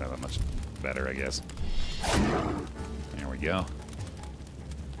it's not that much better, I guess. There we go.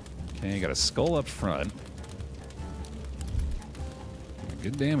 Okay, got a skull up front.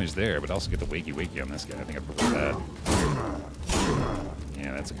 Good damage there, but also get the wakey-wakey on this guy. I think I prefer that.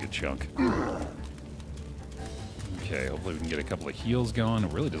 Yeah, that's a good chunk. Okay, hopefully we can get a couple of heals going.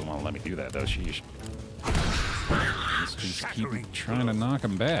 It really doesn't want to let me do that, though. Sheesh. Let's just keep trying to knock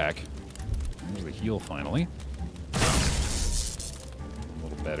him back. There's the heal, finally. A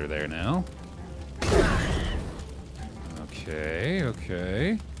little better there now. Okay,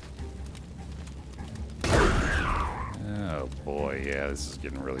 okay. Oh, boy, yeah, this is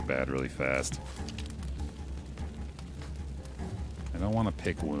getting really bad really fast. I don't want to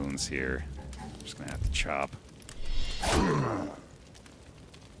pick wounds here. I'm just going to have to chop.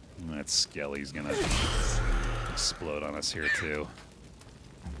 That Skelly's gonna explode on us here, too.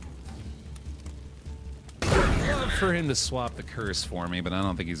 I'd love for him to swap the curse for me, but I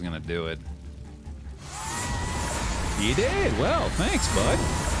don't think he's gonna do it. He did! Well, thanks, bud.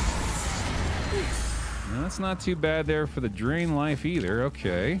 No, that's not too bad there for the drain life either.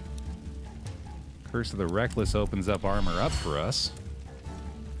 Okay. Curse of the Reckless opens up armor up for us.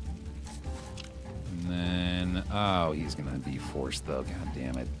 And then, oh, he's gonna be forced though. God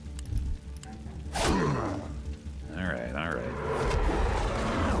damn it. All right, all right.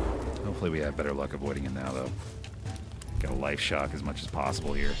 Hopefully we have better luck avoiding it now, though. Got a life shock as much as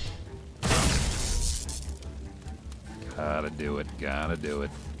possible here. Gotta do it. Gotta do it.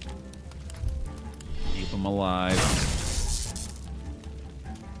 Keep him alive.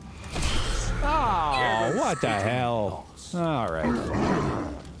 Oh, what the hell? All right.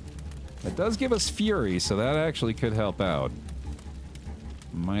 That does give us fury, so that actually could help out.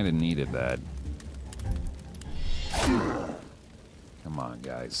 Might have needed that. Come on,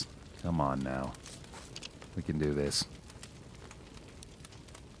 guys. Come on now. We can do this.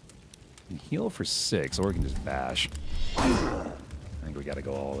 We can heal for 6, or we can just bash. I think we gotta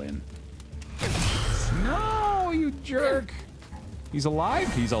go all in. No, you jerk! He's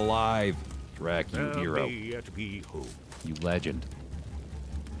alive? He's alive. Drac, you hero. May yet be hope. You legend.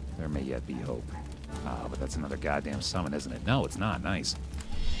 There may yet be hope. Ah, but that's another goddamn summon, isn't it? No, it's not. Nice.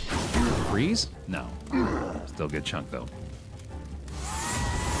 Freeze? No. Still good chunk, though.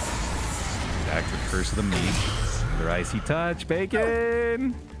 Back to the Curse of the Meat. Another Icy Touch.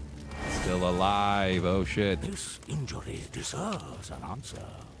 Bacon! Still alive. Oh, shit. This injury deserves an answer.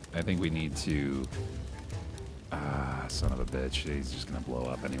 I think we need to... Ah, son of a bitch. He's just gonna blow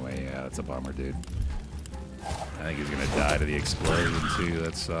up anyway. Yeah, that's a bummer, dude. I think he's gonna die to the explosion, too.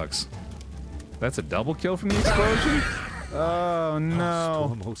 That sucks. That's a double kill from the explosion? Oh,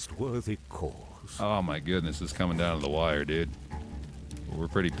 no. A most worthy cause. Oh, my goodness. It's coming down to the wire, dude. We're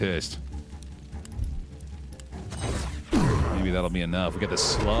pretty pissed. Maybe that'll be enough. We got the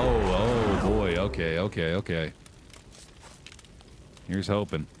slow. Oh, boy. Okay, okay, okay. Here's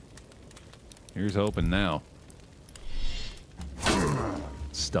hoping. Here's hoping now.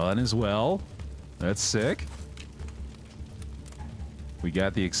 Stun as well. That's sick. We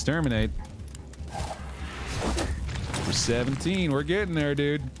got the exterminate. For 17. We're getting there,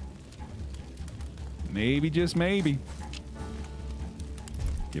 dude. Maybe, just maybe.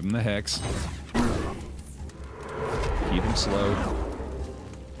 Give him the hex. Keep him slow.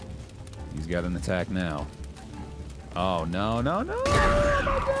 He's got an attack now. Oh, no, no, no! Oh,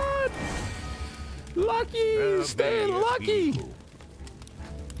 my God! Lucky! Stay lucky!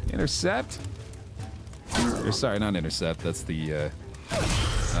 Intercept? Or, sorry, not intercept. That's the,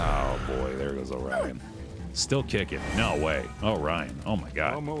 Oh, boy. There goes Orion. Still kicking. No way. Orion. Oh, my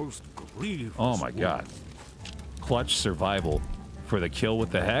God. Almost grievous. Oh, my God. Clutch survival for the kill with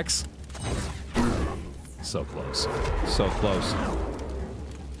the hex. So close. So close.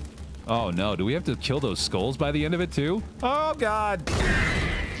 Oh, no. Do we have to kill those skulls by the end of it, too? Oh, God.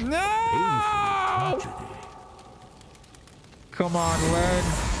 No! Come on, Len.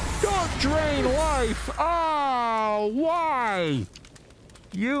 Don't drain life. Oh, why?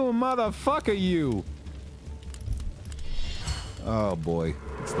 You motherfucker, you. Oh, boy.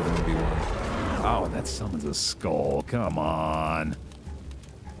 It's the 1v1. Oh, and that summons a skull. Come on.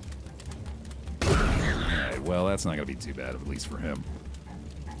 Alright, well, that's not going to be too bad, at least for him.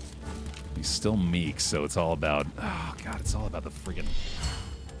 He's still meek, so it's all about... Oh, God, it's all about the friggin'...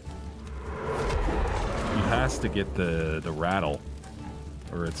 He has to get the rattle,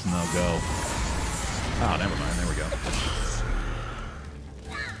 or it's no go. Oh, never mind. There we go.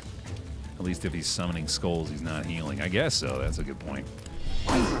 At least if he's summoning skulls, he's not healing. I guess so. That's a good point.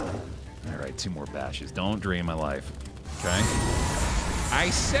 Alright, 2 more bashes. Don't drain my life. Okay? I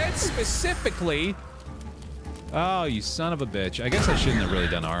said specifically... Oh, you son of a bitch. I guess I shouldn't have really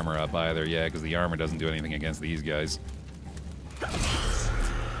done armor up either, yeah, because the armor doesn't do anything against these guys.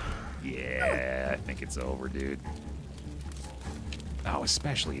 Yeah, I think it's over, dude. Oh,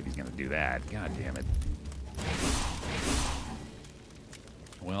 especially if he's gonna do that. God damn it.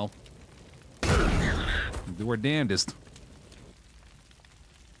 Well, do our damnedest.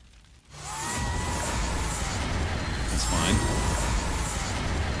 That's fine.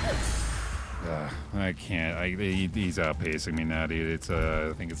 I can't. He's outpacing me now, dude. It's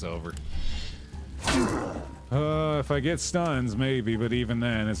I think it's over. If I get stuns, maybe, but even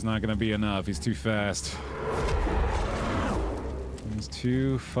then, it's not gonna be enough. He's too fast. He's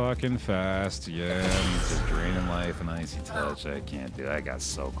too fucking fast. Yeah, he's just draining life and icy touch. I can't do it. I got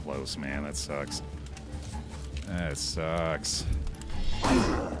so close, man. That sucks. That sucks.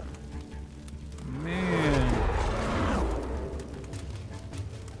 Man.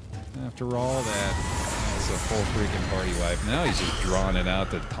 After all that, that's a full freaking party wipe. Now he's just drawing it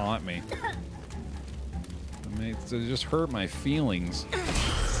out to taunt me. I mean, to just hurt my feelings.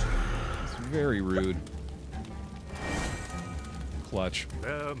 It's very rude. Clutch.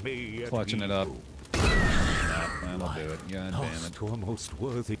 Clutching it up. Nah, that'll do it. God damn it. To a most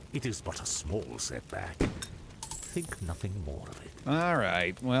worthy. It is but a small setback. Think nothing more of it.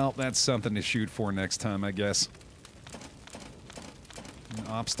 Alright, well, that's something to shoot for next time, I guess. An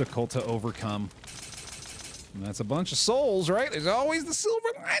obstacle to overcome. And that's a bunch of souls, right? There's always the silver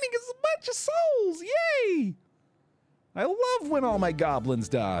lining. It's a bunch of souls. Yay! I love when all my goblins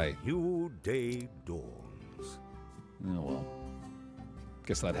die. New day dawns. Oh, well.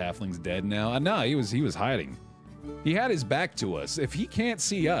 Guess that halfling's dead now. No, he was hiding. He had his back to us. If he can't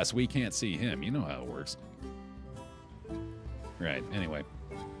see us, we can't see him. You know how it works. Right, anyway.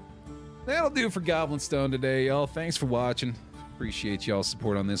 That'll do for Goblin Stone today, y'all. Thanks for watching. Appreciate y'all's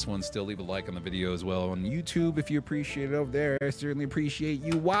support on this one. Still leave a like on the video as well on YouTube if you appreciate it over there. I certainly appreciate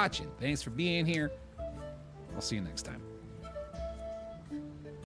you watching. Thanks for being here. I'll see you next time.